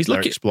they? And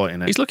they're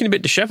exploiting it. He's looking a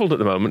bit dishevelled at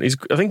the moment.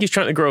 I think he's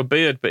trying to grow a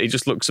beard, but he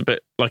just looks a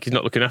bit like he's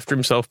not looking after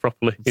himself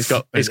properly. He's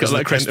got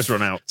like crisps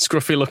run out.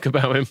 Scruffy look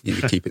about him. You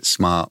need to keep it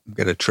smart.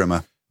 Get a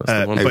trimmer.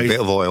 Maybe a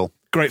bit of oil.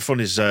 Great fun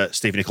is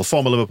Stevie Nicol,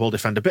 former Liverpool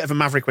defender, bit of a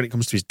maverick when it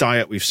comes to his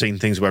diet. We've seen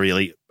things where he'll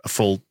eat a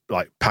full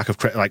pack of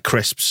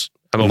crisps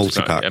A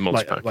multi-pack. A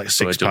multi-pack. Like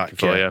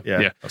six-pack.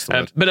 Yeah. That's the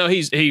word. But no,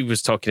 he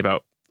was talking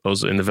about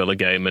us in the Villa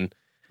game and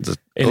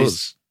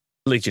Us?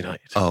 Leeds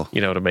United. Oh.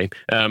 You know what I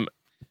mean?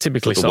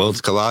 Typically, the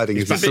world's colliding.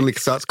 If he suddenly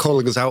starts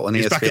calling us out on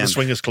He's ESPN. back at the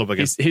Swingers Club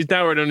again. He's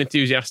dour and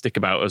unenthusiastic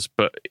about us,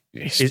 but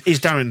He's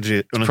down and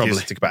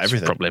unenthusiastic about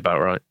everything. Probably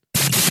about right.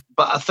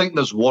 But I think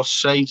there's worse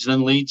sides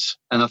than Leeds,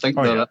 and I think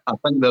there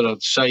are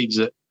sides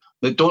that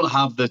don't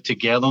have the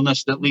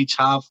togetherness that Leeds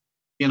have.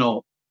 You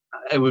know,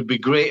 it would be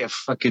great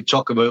if I could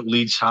talk about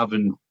Leeds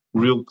having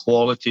real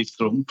quality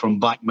from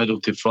back,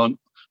 middle to front.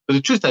 But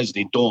the truth is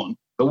they don't.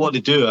 But what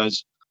they do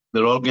is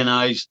they're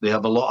organised, they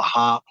have a lot of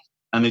heart,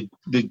 and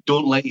they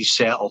don't let you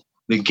settle.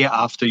 They get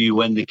after you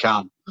when they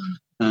can.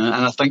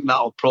 And I think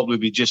that'll probably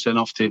be just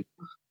enough to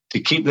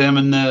keep them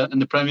in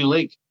the Premier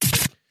League.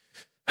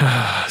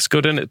 It's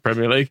good, isn't it,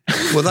 Premier League?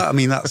 Well,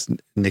 that's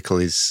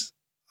Nicholas.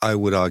 I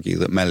would argue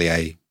that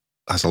Meslier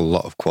has a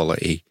lot of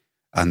quality.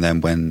 And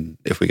then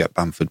if we get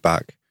Bamford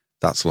back,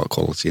 that's a lot of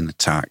quality in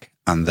attack.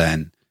 And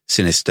then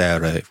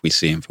Sinisterra, if we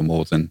see him for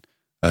more than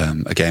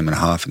a game and a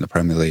half in the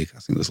Premier League, I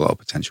think there's a lot of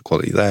potential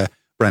quality there.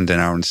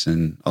 Brendan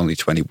Aronson, only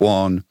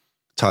 21.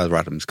 Tyler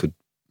Adams could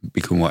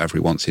become whatever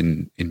he wants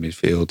in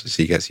midfield as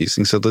he gets used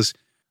to things. So there's...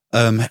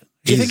 do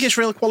you think it's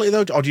real quality,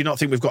 though? Or do you not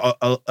think we've got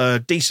a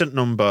decent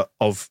number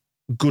of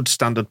good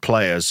standard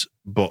players,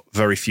 but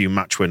very few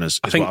match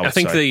winners? I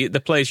think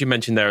the players you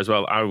mentioned there as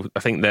well, I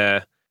think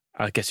they're...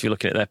 I guess if you're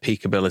looking at their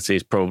peak ability,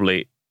 is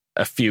probably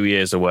a few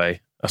years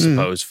away, I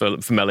suppose, for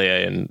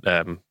Meslier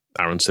and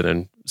Aronson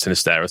and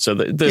Sinisterra. So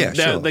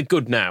they're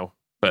good now,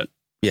 but...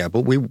 Yeah,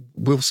 but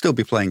we'll still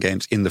be playing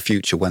games in the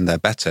future when they're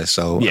better,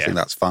 so I think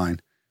that's fine.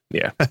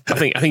 Yeah, I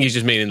think he's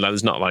just meaning like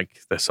there's not like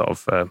the sort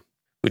of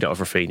we don't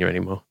have Rafinha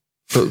anymore.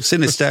 But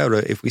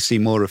Sinisterra, if we see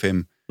more of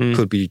him,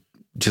 could be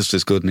just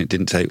as good. And it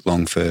didn't take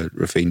long for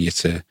Rafinha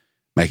to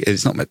make it.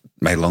 It's not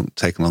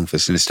taken long for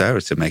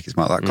Sinisterra to make his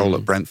mark. That goal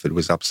at Brentford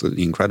was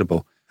absolutely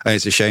incredible. And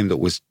it's a shame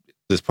that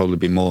there's probably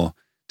been more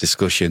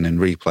discussion and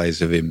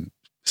replays of him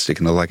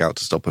sticking the leg out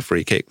to stop a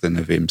free kick than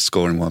of him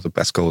scoring one of the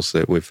best goals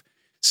that we've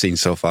seen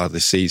so far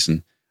this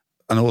season.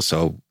 And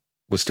also,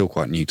 we're still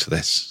quite new to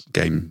this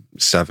game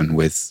 7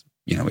 with,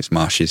 it's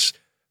Marsh's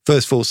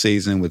first full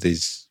season with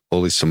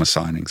all his summer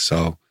signings.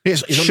 So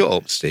shut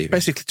up, Steve.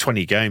 Basically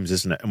 20 games,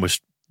 isn't it? And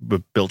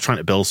we're trying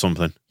to build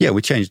something. Yeah,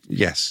 we changed.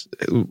 Yes.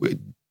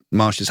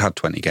 Marsh has had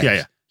 20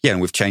 games. Yeah,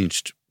 and we've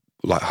changed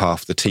like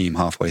half the team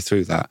halfway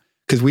through that.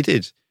 Because we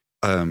did.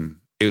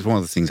 It was one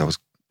of the things I was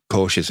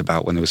cautious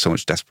about when there was so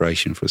much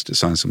desperation for us to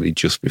sign somebody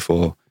just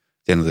before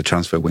the end of the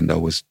transfer window,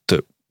 was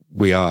that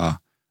we are...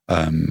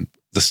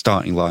 the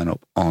starting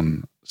lineup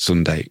on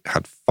Sunday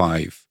had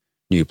 5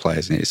 new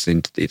players, and it's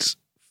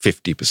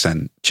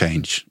 50%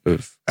 change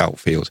of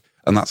outfield,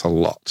 and that's a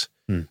lot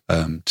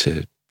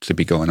to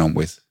be going on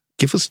with.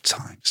 Give us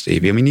time,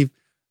 Stevie. I mean,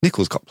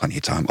 Nichols got plenty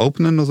of time.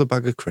 Open another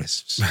bag of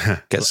crisps.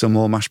 Get some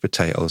more mashed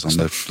potatoes on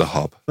the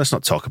hob. Let's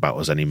not talk about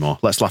us anymore.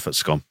 Let's laugh at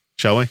scum,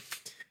 shall we?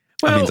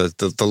 Well, I mean,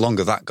 the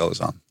longer that goes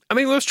on. I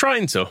mean, we was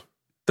trying to.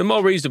 The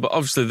more reasonable.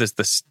 Obviously, there's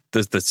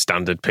the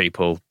standard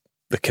people.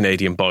 The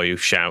Canadian boy who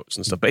shouts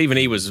and stuff, but even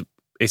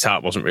his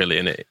heart wasn't really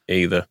in it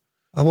either.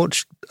 I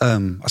watched, I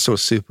saw a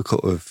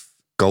supercut of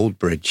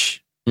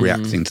Goldbridge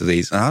reacting to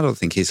these, and I don't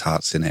think his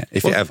heart's in it,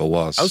 if it ever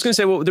was. I was going to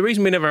say, the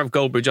reason we never have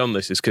Goldbridge on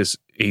this is because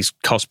he's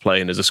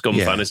cosplaying as a Scum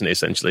fan, isn't he,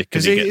 essentially?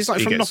 Because he's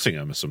from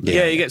Nottingham or something.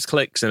 Yeah, he gets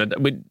clicks,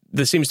 and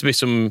there seems to be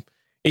some...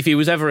 If he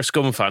was ever a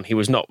Scum fan, he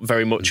was not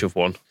very much of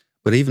one.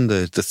 But even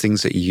the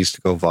things that he used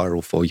to go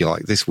viral for, you're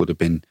like, this would have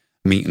been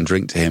meat and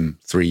drink to him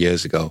 3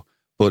 years ago,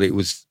 but it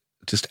was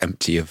just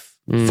empty of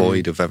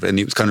void of everything. And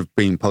it was kind of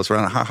being posted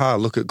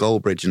around, look at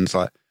Goldbridge. And it's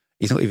like,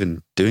 he's not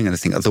even doing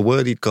anything. The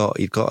word he'd got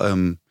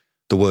the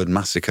word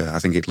massacre. I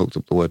think he'd looked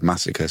up the word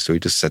massacre. So he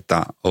just said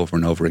that over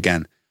and over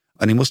again.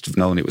 And he must have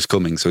known it was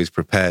coming. So he'd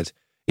prepared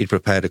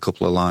a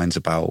couple of lines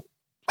about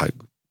like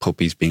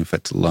puppies being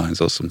fed to the lions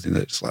or something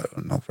that's like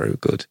not very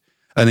good.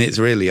 And it's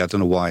really, I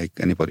don't know why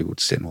anybody would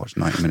sit and watch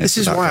 90 minutes.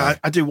 This is why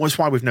I do. It's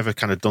why we've never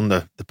kind of done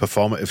the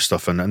performative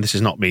stuff. And this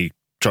is not me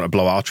trying to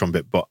blow our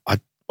trumpet, but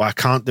I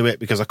can't do it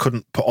because I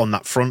couldn't put on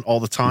that front all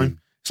the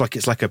time.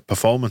 It's like a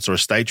performance or a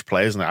stage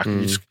play, isn't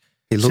it?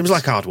 It seems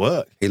like hard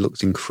work. He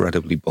looks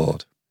incredibly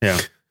bored. Yeah,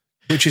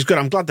 which is good.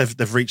 I'm glad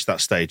they've reached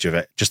that stage of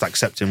it, just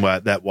accepting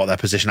what their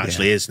position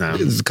actually is now.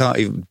 Can't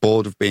even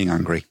bored of being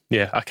angry.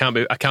 Yeah, I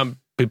can't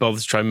be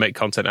bothered to try and make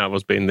content out of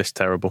us being this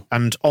terrible.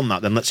 And on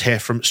that, then let's hear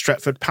from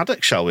Stretford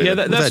Paddock, shall we? Yeah,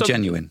 they're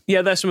genuine.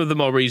 Yeah, they're some of the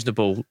more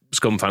reasonable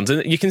Scum fans,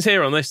 and you can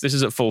hear on this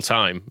is at full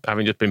time,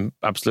 having just been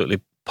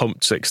absolutely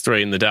pumped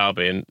 6-3 in the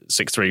derby, and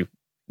 6-3.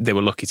 They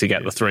were lucky to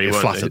get the 3.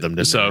 Flattered them,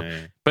 didn't they?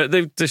 Yeah. But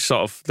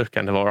they're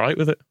kind of all right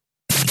with it.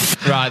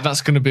 Right,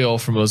 that's going to be all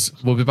from us.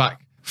 We'll be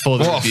back for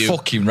the review. What a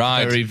fucking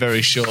ride. Very,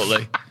 very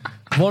shortly.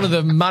 One of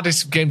the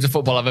maddest games of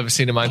football I've ever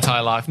seen in my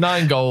entire life.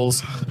 9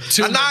 goals. A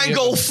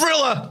 9-goal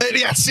thriller at the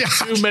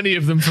Etihad. Too many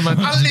of them for my...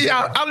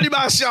 Andy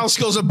Martial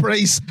scores a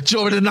brace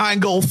during a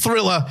 9-goal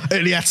thriller at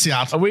the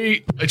Etihad. Are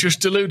we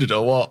just deluded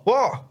or what?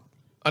 What?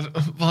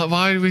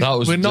 Why are we...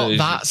 We're not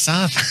that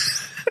sad.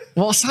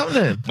 What's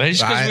happening?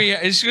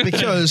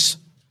 Because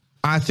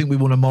I think we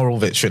won a moral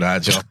victory there,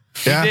 John.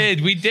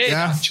 We did,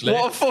 Yeah. actually.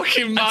 What a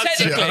fucking mad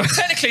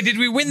Technically, did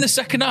we win the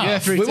second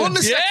half? We won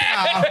the second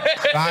half.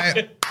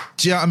 Right.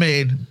 Do you know what I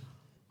mean?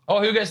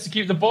 Oh, who gets to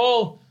keep the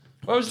ball?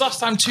 When was the last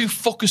time two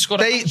fuckers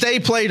scored? They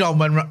played on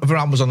when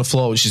Varane was on the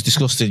floor, which is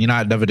disgusting.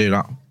 United never do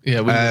that.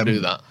 Yeah, we never do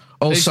that.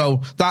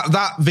 Also,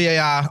 that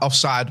VAR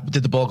offside,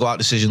 did the ball go out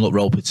decision look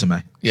ropey to me.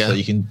 Yeah. So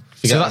you can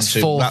forget that's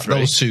them two. 4-3.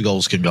 Those 2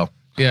 goals can go.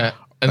 Yeah.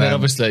 And then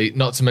obviously,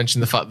 not to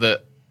mention the fact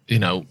that,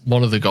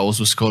 one of the goals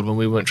was scored when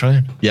we weren't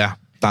trying. Yeah.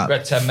 We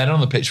had 10 men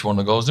on the pitch for one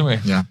of the goals,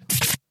 didn't we? Yeah.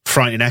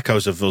 Frightening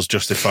echoes of us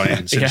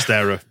justifying since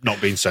they're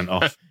not being sent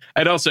off.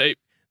 And also,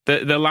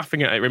 the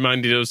laughing at it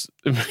reminded us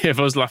of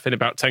us laughing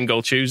about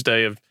 10-goal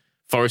Tuesday of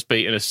Forest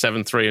beating us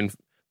 7-3 and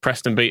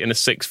Preston beating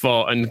us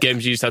 6-4, and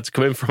games you just had to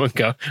come in from and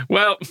go,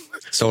 well...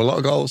 So a lot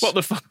of goals. What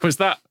the fuck was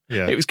that?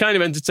 Yeah. It was kind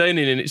of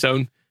entertaining in its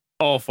own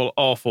awful,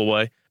 awful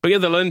way. But yeah,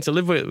 they're learning to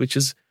live with it, which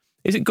is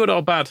it good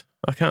or bad?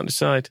 I can't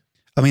decide.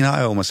 I mean,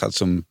 I almost had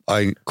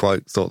I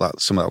quite thought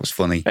that some of that was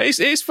funny.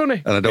 It's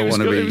funny. And I don't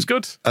want to be... It was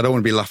good. I don't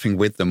want to be laughing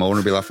with them. I want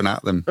to be laughing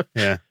at them.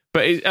 Yeah.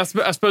 But I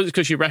suppose it's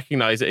because you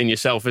recognise it in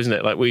yourself, isn't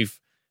it? Like, we've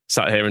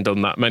sat here and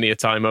done that many a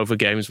time over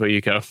games where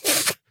you go,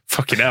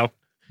 fucking hell.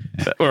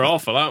 We're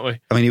awful, aren't we?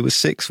 I mean, it was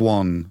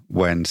 6-1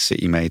 when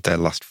City made their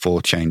last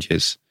 4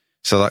 changes.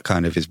 So that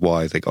kind of is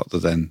why they got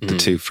the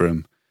 2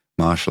 from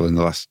Marshall in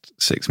the last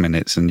 6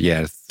 minutes. And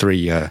yeah,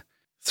 3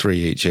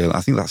 each.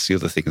 I think that's the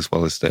other thing as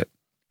well, is that,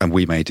 and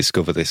we may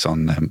discover this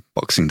on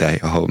Boxing Day,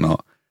 I hope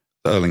not,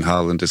 Erling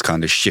Haaland has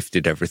kind of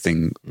shifted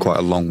everything quite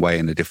a long way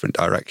in a different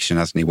direction,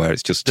 hasn't he? Where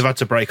it's just... They've had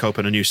to break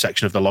open a new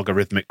section of the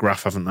logarithmic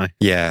graph, haven't they?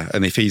 Yeah,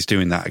 and if he's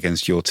doing that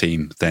against your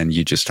team, then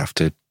you just have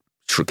to...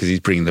 Because he's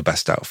bringing the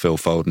best out of Phil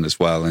Foden as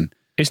well. And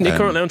isn't he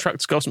currently on track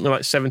to score something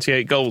like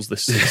 78 goals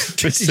this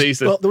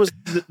season? Well, there was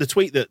the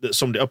tweet that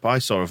summed it up I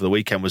saw over the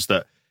weekend was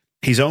that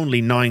he's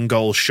only 9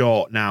 goals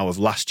short now of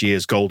last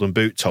year's Golden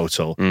Boot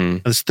total.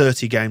 And there's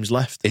 30 games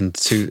left.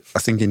 I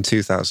think in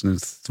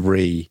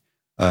 2003,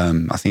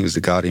 I think it was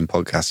the Guardian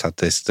podcast had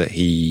this, that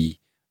he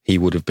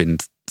would have been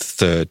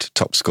 3rd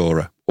top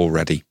scorer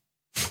already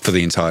for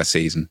the entire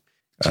season.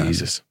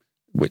 Jesus.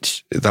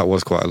 Which that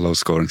was quite a low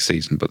scoring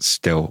season, but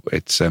still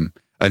it's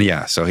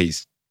so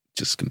he's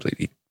just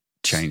completely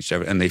changed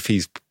everything. And if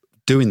he's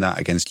doing that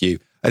against you,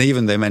 and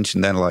even they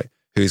mentioned then like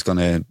who's going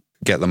to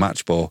get the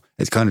match ball,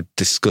 it's kind of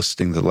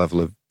disgusting the level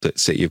of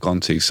that City have gone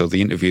to. So the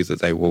interview that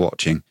they were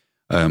watching,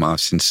 I've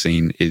since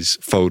seen, is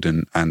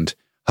Foden and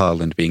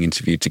Haaland being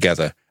interviewed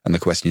together, and the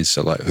question is,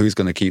 so like who's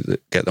going to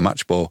get the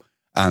match ball?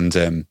 And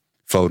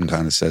Foden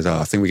kind of says,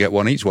 I think we get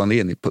one each, and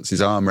he puts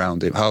his arm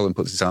around him. Haaland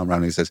puts his arm around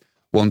him and he says,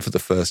 1 for the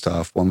first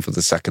half, 1 for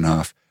the second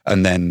half.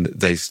 And then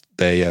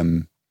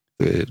the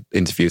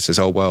interview says,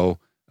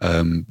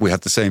 we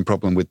had the same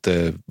problem with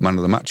the Man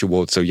of the Match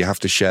award, so you have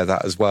to share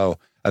that as well.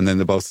 And then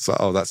they're both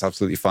like, that's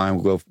absolutely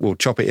fine. We'll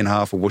chop it in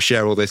half and we'll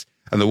share all this.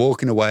 And they're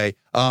walking away,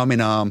 arm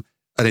in arm.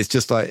 And it's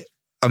just like,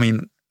 I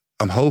mean,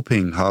 I'm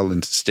hoping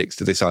Haaland sticks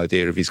to this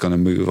idea of he's going to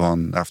move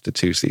on after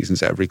 2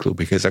 seasons at every club,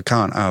 because I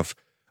can't have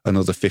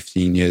another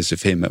 15 years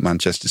of him at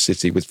Manchester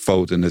City with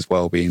Foden as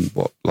well being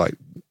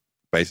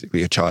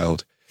basically a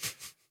child.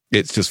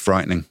 It's just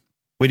frightening.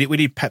 We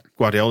need Pep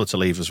Guardiola to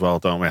leave as well,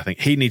 don't we? I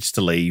think he needs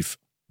to leave.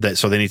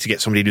 So they need to get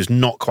somebody who's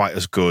not quite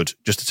as good,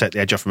 just to take the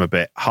edge off him a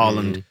bit.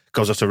 Haaland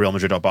goes off to Real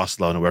Madrid or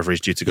Barcelona, wherever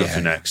he's due to go to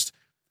next,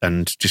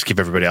 and just give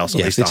everybody else.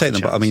 Yeah, if they take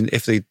them, but I mean,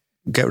 if they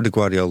get rid of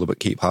Guardiola but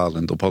keep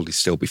Haaland, they'll probably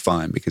still be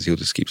fine, because he'll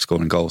just keep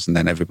scoring goals, and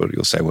then everybody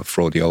will say, well,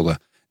 Fraudiola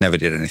never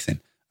did anything.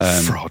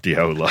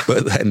 Fraudiola.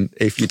 But then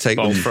if you take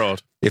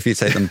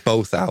them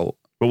both out,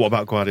 but what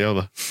about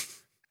Guardiola?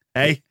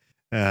 Hey.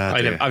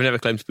 I've never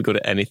claimed to be good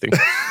at anything.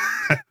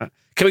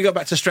 Can we go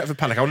back to Stretford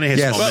Panic? I want to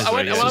hear some I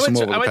went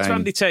to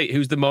Andy Tate,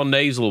 who's the more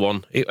nasal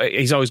one.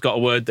 He's always got a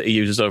word that he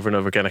uses over and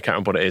over again. I can't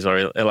remember what it is, or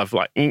he'll have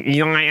like, so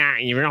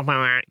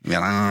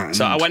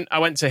I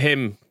went to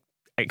him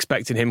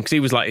expecting him, because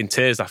he was like in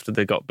tears after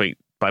they got beat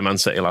by Man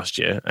City last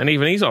year, and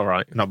even he's all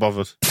right. Not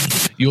bothered.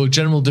 Your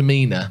general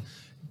demeanour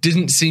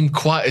didn't seem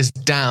quite as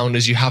down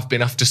as you have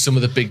been after some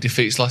of the big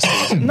defeats last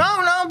season.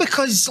 No,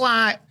 because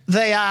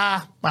they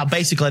are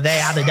basically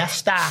the Death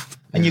Star,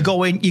 and you're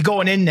going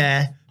in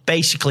there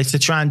basically to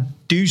try and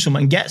do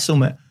something and get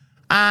something.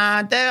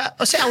 And I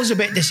was a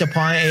bit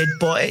disappointed,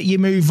 but you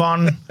move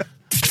on.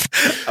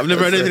 I've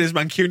never heard anything as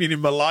Mancunian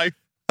in my life.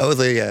 Oh,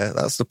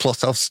 that's the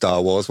plot of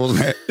Star Wars,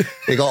 wasn't it?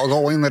 You got to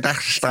go in the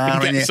Death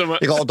Star, and you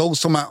got to do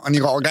something, and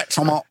you got to get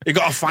something. You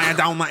got to fire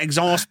down that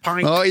exhaust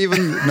pipe. No,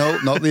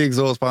 not the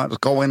exhaust pipe. Just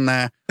go in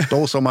there,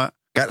 do something,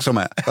 get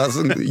something. That's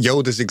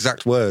Yoda's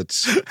exact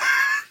words.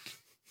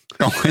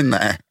 Go in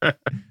there,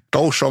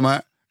 do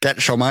something, get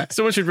something.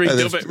 Someone should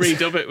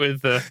redub it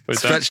with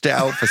stretched it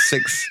out for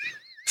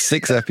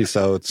six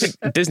episodes.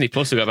 Disney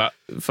Plus have got about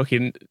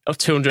fucking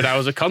 200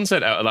 hours of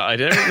content out of that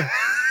idea.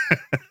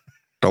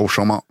 Do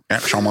something,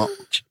 get something.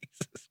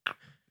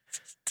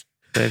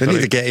 They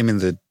need to get him in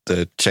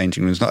the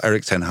changing rooms. Not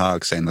Eric Ten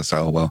Hag saying this,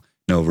 no,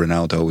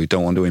 Ronaldo, we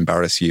don't want to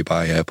embarrass you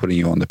by putting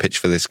you on the pitch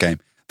for this game.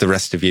 the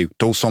rest of you,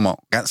 do something,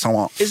 get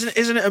something.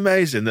 Isn't it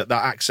amazing that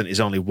accent is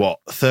only,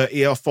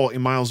 30 or 40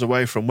 miles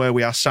away from where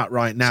we are sat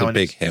right now? It's a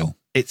big hill.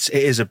 It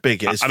is a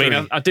big... I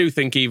mean, I do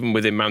think even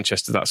within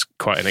Manchester, that's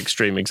quite an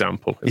extreme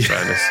example, in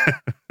fairness.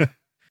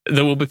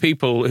 There will be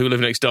people who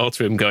live next door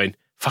to him going,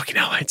 fucking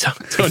hell, mate,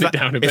 tone it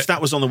down a bit. If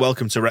that was on the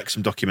Welcome to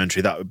Wrexham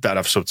documentary, that'd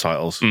have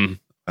subtitles.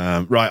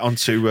 Right, on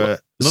to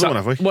another one,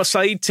 have we? Well,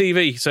 Saeed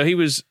TV. So he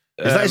was...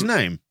 Is that his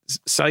name?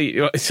 Saeed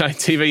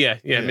TV,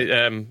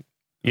 yeah.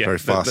 Very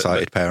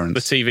far-sighted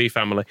parents. The TV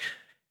family.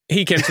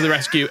 He came to the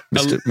rescue...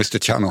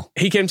 Mr. Channel.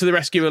 He came to the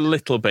rescue a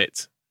little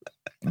bit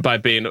by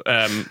being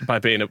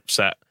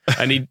upset.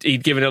 And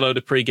he'd given a load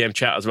of pre-game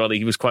chat as well.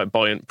 He was quite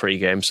buoyant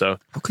pre-game, so...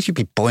 How could you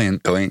be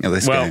buoyant going into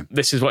this game? Well,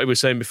 this is what he was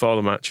saying before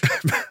the match.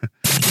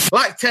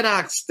 Like Ten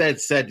Hag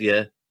said,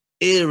 yeah,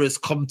 era's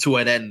come to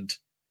an end.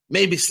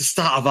 Maybe it's the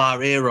start of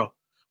our era.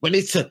 We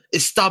need to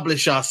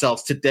establish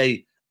ourselves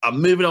today and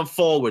moving on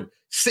forward.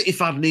 City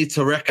fans need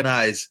to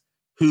recognise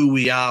who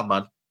we are,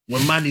 man.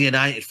 We're Man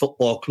United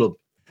Football Club.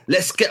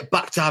 Let's get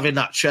back to having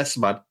that chest,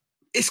 man.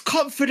 It's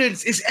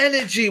confidence. It's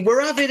energy.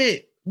 We're having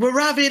it. We're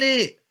having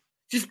it.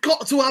 You've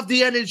got to have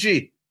the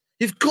energy.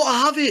 You've got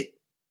to have it.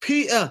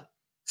 Peter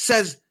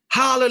says,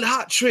 Haaland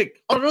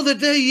hat-trick on another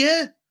day,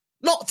 yeah?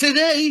 Not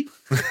today.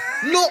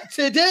 Not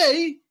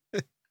today.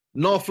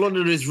 North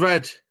London is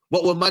red.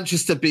 What will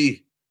Manchester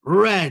be?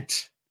 Red.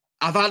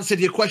 I've answered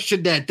your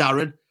question there,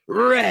 Darren.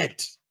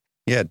 Red.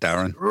 Yeah,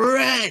 Darren.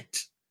 Red.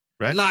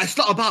 No, it's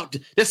not about...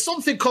 There's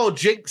something called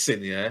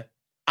jinxing, yeah?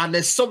 And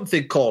there's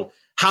something called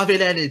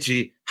having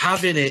energy,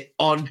 having it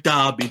on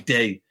Derby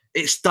Day.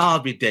 It's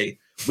Derby Day.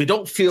 We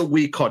don't feel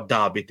weak on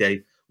Derby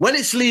Day. When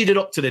it's leading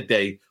up to the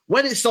day,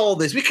 when it's all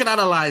this, we can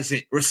analyse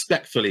it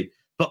respectfully.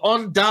 But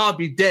on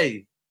Derby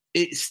Day,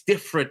 it's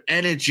different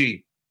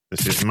energy.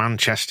 This is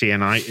Manchester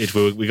United.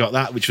 We got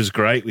that, which was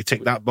great. We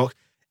ticked that box.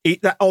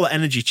 All that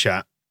energy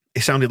chat,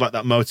 it sounded like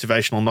that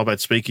motivational knobhead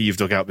speaker you've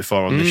dug out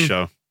before on this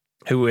show.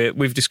 Who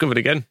we've discovered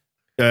again.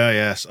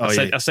 Yes.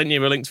 I sent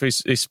you a link to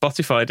his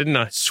Spotify, didn't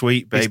I?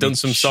 Sweet, baby. He's done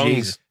some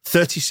songs.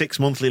 36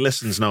 monthly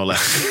listens, no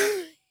less.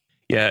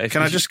 Yeah.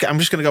 I'm just going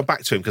to go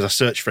back to him because I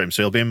searched for him,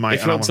 so he'll be in my...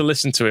 If you want to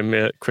listen to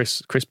him,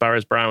 Chris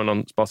Barres Brown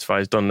on Spotify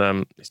has done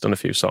a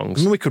few songs.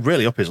 I mean, we could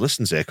really up his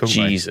listens here, couldn't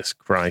we? Jesus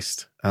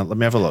Christ. Let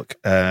me have a look.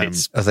 Are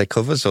they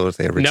covers or are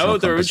they original No,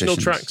 they're original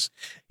tracks.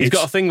 He's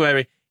got a thing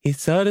where he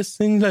started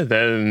singing like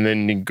that, and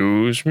then he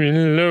goes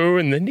really low,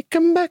 and then he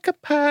come back up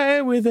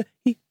high with a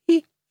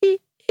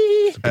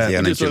the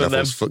energy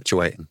level's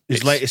fluctuating.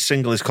 His latest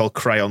single is called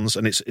Crayons,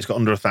 and it's got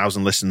under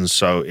 1,000 listens,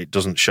 so it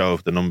doesn't show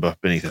the number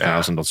beneath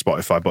 1,000 on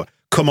Spotify. But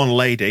Come On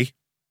Lady.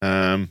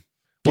 £1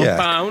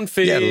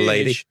 fish. Yeah,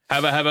 lady.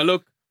 Have a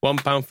look.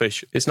 £1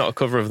 fish. It's not a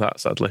cover of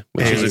that, sadly,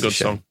 which is a good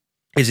song.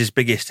 Is his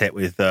biggest hit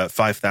with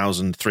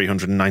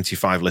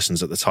 5,395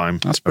 listens at the time.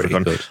 That's pretty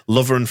good.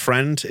 Lover and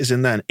Friend is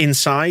in there.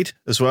 Inside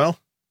as well.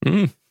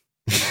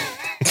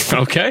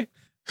 Okay.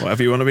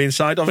 Whatever you want to be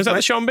inside of. Was that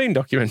the Sean Bean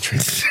documentary?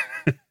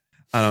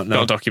 I don't know.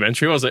 Not a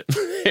documentary, was it?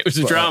 It was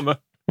a drama.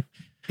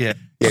 Yeah.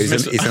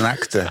 He's an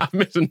actor. I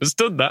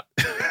misunderstood that.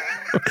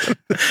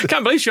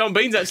 Can't believe Sean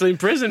Bean's actually in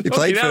prison.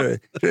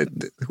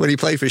 When he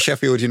played for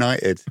Sheffield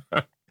United.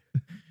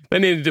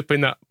 Then he ended up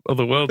in that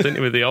other world, didn't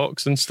he, with the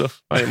Orcs and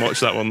stuff. I didn't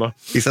watch that one, though.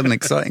 He's had an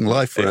exciting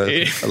life for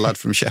a lad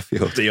from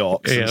Sheffield. The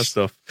Orcs and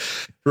stuff.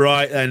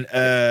 Right, then.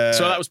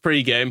 So that was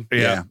pre-game.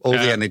 Yeah, all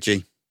the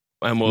energy.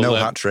 And no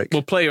hat-trick.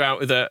 We'll play you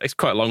out with it's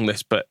quite long,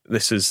 this, but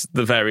this is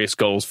the various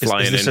goals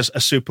flying in. Is this a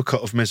super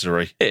cut of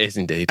misery? It is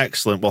indeed.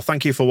 Excellent. Well,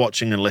 thank you for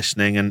watching and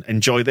listening, and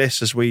enjoy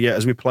this as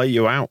we play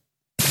you out.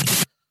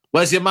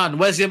 Where's your man?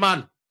 Where's your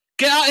man?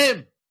 Get at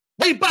him!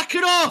 Why are you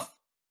backing off?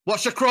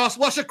 Watch the cross.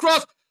 Where's it?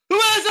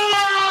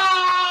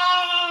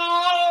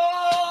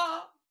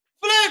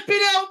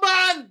 Flipping out,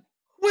 man!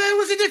 Where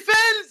was the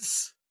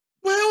defence?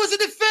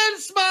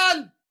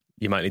 Man?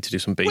 You might need to do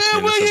some beating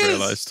in this, I've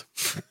realised.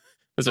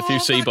 There's a few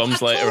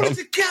C-bombs later on.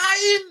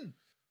 Get him!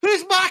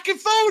 Who's marking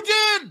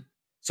Foden?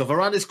 So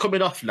Varane is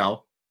coming off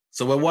now.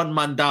 So we're one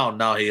man down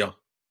now here.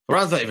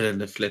 Varane's not even in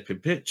the flipping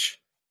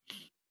pitch.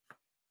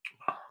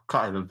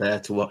 Can't even bear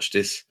to watch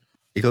this.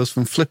 He goes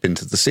from flipping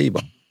to the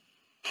C-bomb.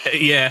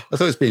 Yeah. I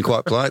thought it was being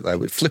quite polite there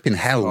with flipping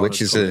hell,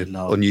 which is an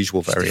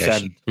unusual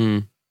variation.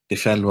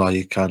 Defend while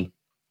you can.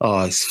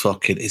 Oh, it's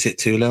fucking... Is it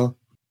 2-0?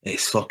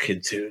 It's fucking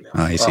 2-0.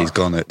 Oh, he's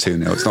gone at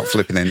 2-0. It's not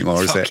flipping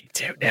anymore, is it?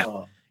 2-0.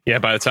 Oh. Yeah,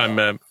 by the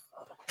time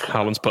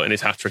Haaland's putting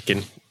his hat-trick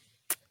in,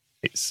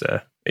 it's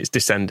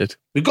descended.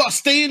 We've got to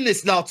stay in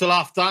this now till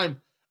half-time.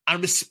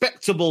 And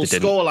respectable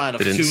scoreline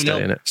of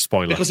 2-0.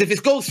 Spoiler. Because if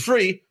it goes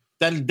 3,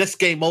 then this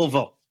game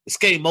over. It's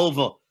game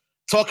over.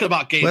 Talking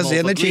about game Where's over.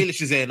 The energy?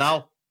 Grealish is here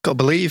now. Got to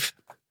believe.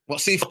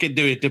 What's he fucking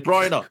doing? De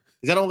Bruyne?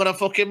 Is anyone going to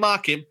fucking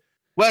mark him?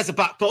 Where's the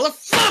back ball? The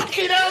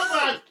fucking hell,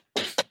 man!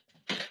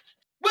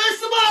 Where's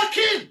the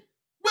marking?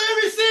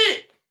 Where is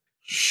it?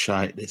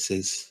 Shite, this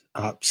is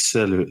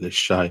absolutely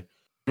shite.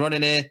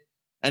 Running here.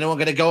 Anyone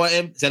going to go at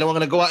him? Is anyone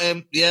going to go at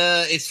him?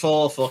 Yeah, it's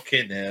 4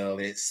 fucking 0.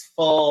 It's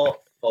 4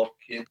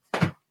 fucking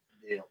 0.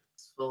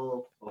 It's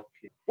 4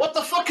 fucking... What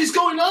the fuck is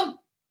going on?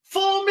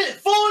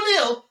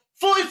 4-0,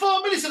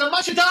 44 minutes in a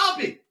match of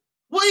derby.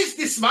 What is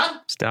this, man?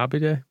 It's Derby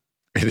Day.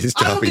 It is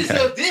I don't Derby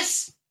deserve Day.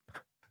 this.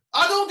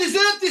 I don't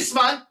deserve this,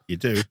 man. You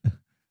do.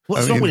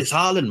 What's wrong with this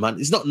Haaland, man?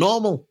 It's not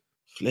normal.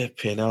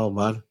 Flipping hell,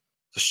 man.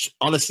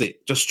 Honestly,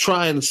 just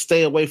try and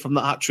stay away from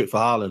that hat trick for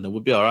Haaland and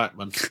we'll be all right,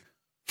 man.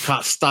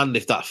 Can't stand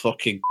if that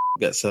fucking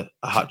gets a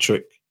hat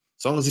trick.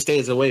 As long as he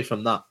stays away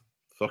from that,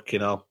 fucking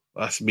hell.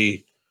 That's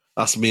me.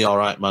 That's me, all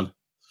right, man.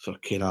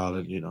 Fucking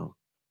Haaland, you know.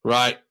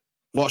 Right.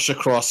 Watch the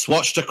cross.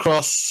 Watch the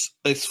cross.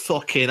 It's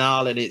fucking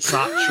Haaland. It's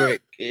hat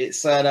trick.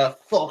 It's a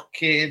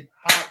fucking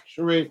hat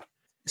trick.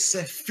 It's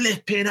a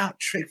flipping hat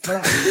trick for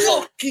that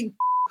fucking.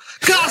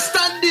 Can't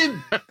stand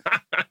him.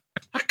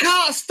 I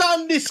can't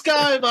stand this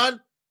guy, man.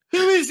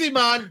 Who is he,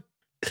 man?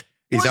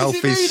 He's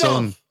Alfie's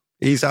son.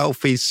 He's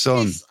Alfie's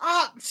son. It's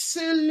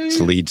absolute. It's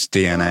Leeds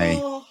DNA.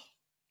 Oh.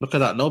 Look at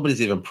that.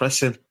 Nobody's even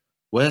pressing.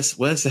 Where's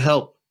the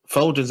help?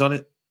 Foden's on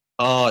it.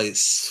 Oh,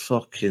 it's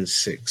fucking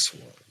 6-1.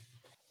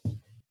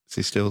 Is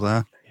he still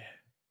there?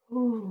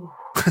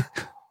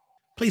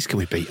 Please, can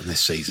we beat him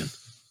this season?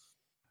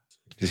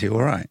 Is he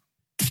all right?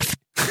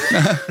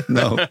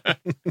 No.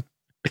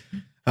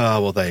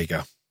 Oh, well, there you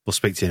go. We'll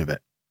speak to you in a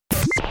bit.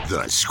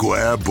 The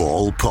Square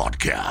Ball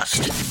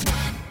Podcast.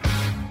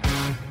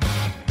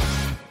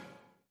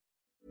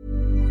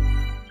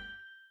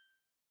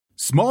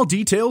 Small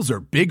details are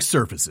big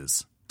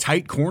surfaces.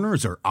 Tight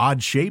corners are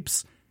odd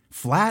shapes.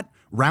 Flat,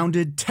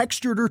 rounded,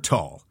 textured, or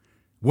tall.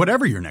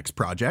 Whatever your next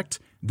project,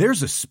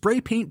 there's a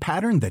spray paint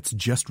pattern that's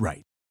just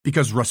right.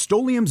 Because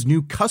Rust-Oleum's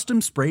new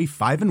Custom Spray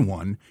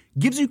 5-in-1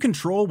 gives you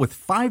control with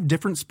 5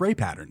 different spray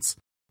patterns.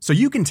 So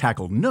you can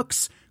tackle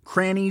nooks,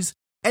 crannies,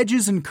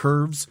 edges, and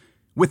curves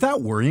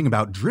without worrying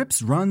about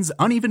drips, runs,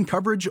 uneven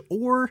coverage,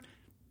 or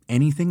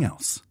anything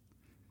else.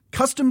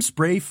 Custom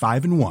Spray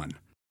 5-in-1.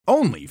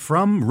 Only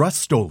from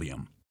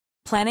Rust-Oleum.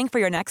 Planning for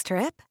your next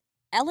trip?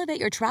 Elevate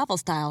your travel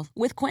style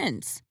with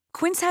Quince.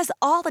 Quince has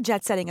all the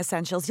jet-setting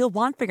essentials you'll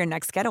want for your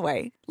next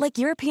getaway, like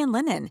European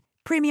linen,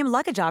 premium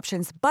luggage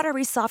options,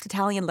 buttery soft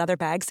Italian leather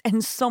bags,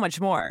 and so much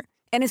more.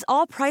 And is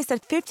all priced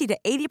at 50 to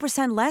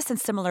 80% less than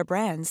similar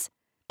brands.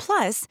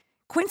 Plus,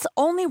 Quince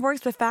only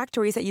works with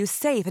factories that use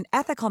safe and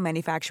ethical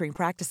manufacturing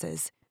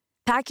practices.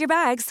 Pack your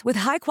bags with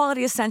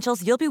high-quality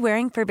essentials you'll be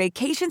wearing for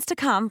vacations to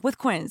come with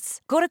Quince.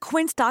 Go to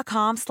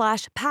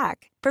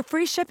quince.com/pack for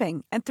free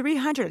shipping and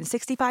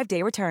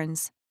 365-day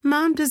returns.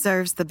 Mom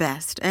deserves the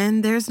best,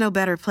 and there's no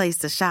better place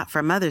to shop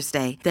for Mother's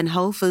Day than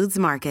Whole Foods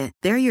Market.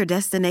 They're your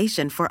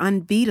destination for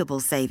unbeatable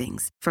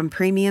savings, from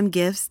premium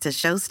gifts to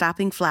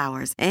show-stopping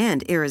flowers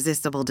and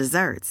irresistible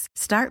desserts.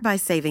 Start by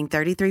saving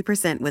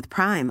 33% with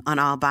Prime on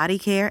all body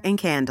care and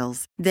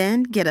candles.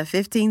 Then get a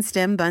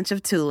 15-stem bunch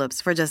of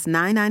tulips for just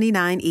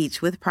 $9.99 each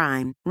with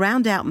Prime.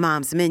 Round out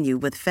Mom's menu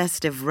with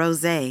festive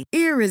rosé,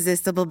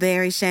 irresistible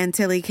berry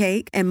chantilly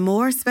cake, and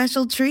more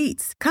special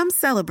treats. Come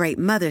celebrate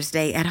Mother's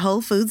Day at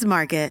Whole Foods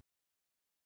Market.